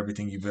yourself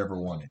everything you've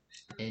ever wanted.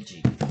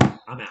 Edging.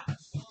 I'm out.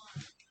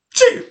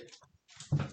 Cheers!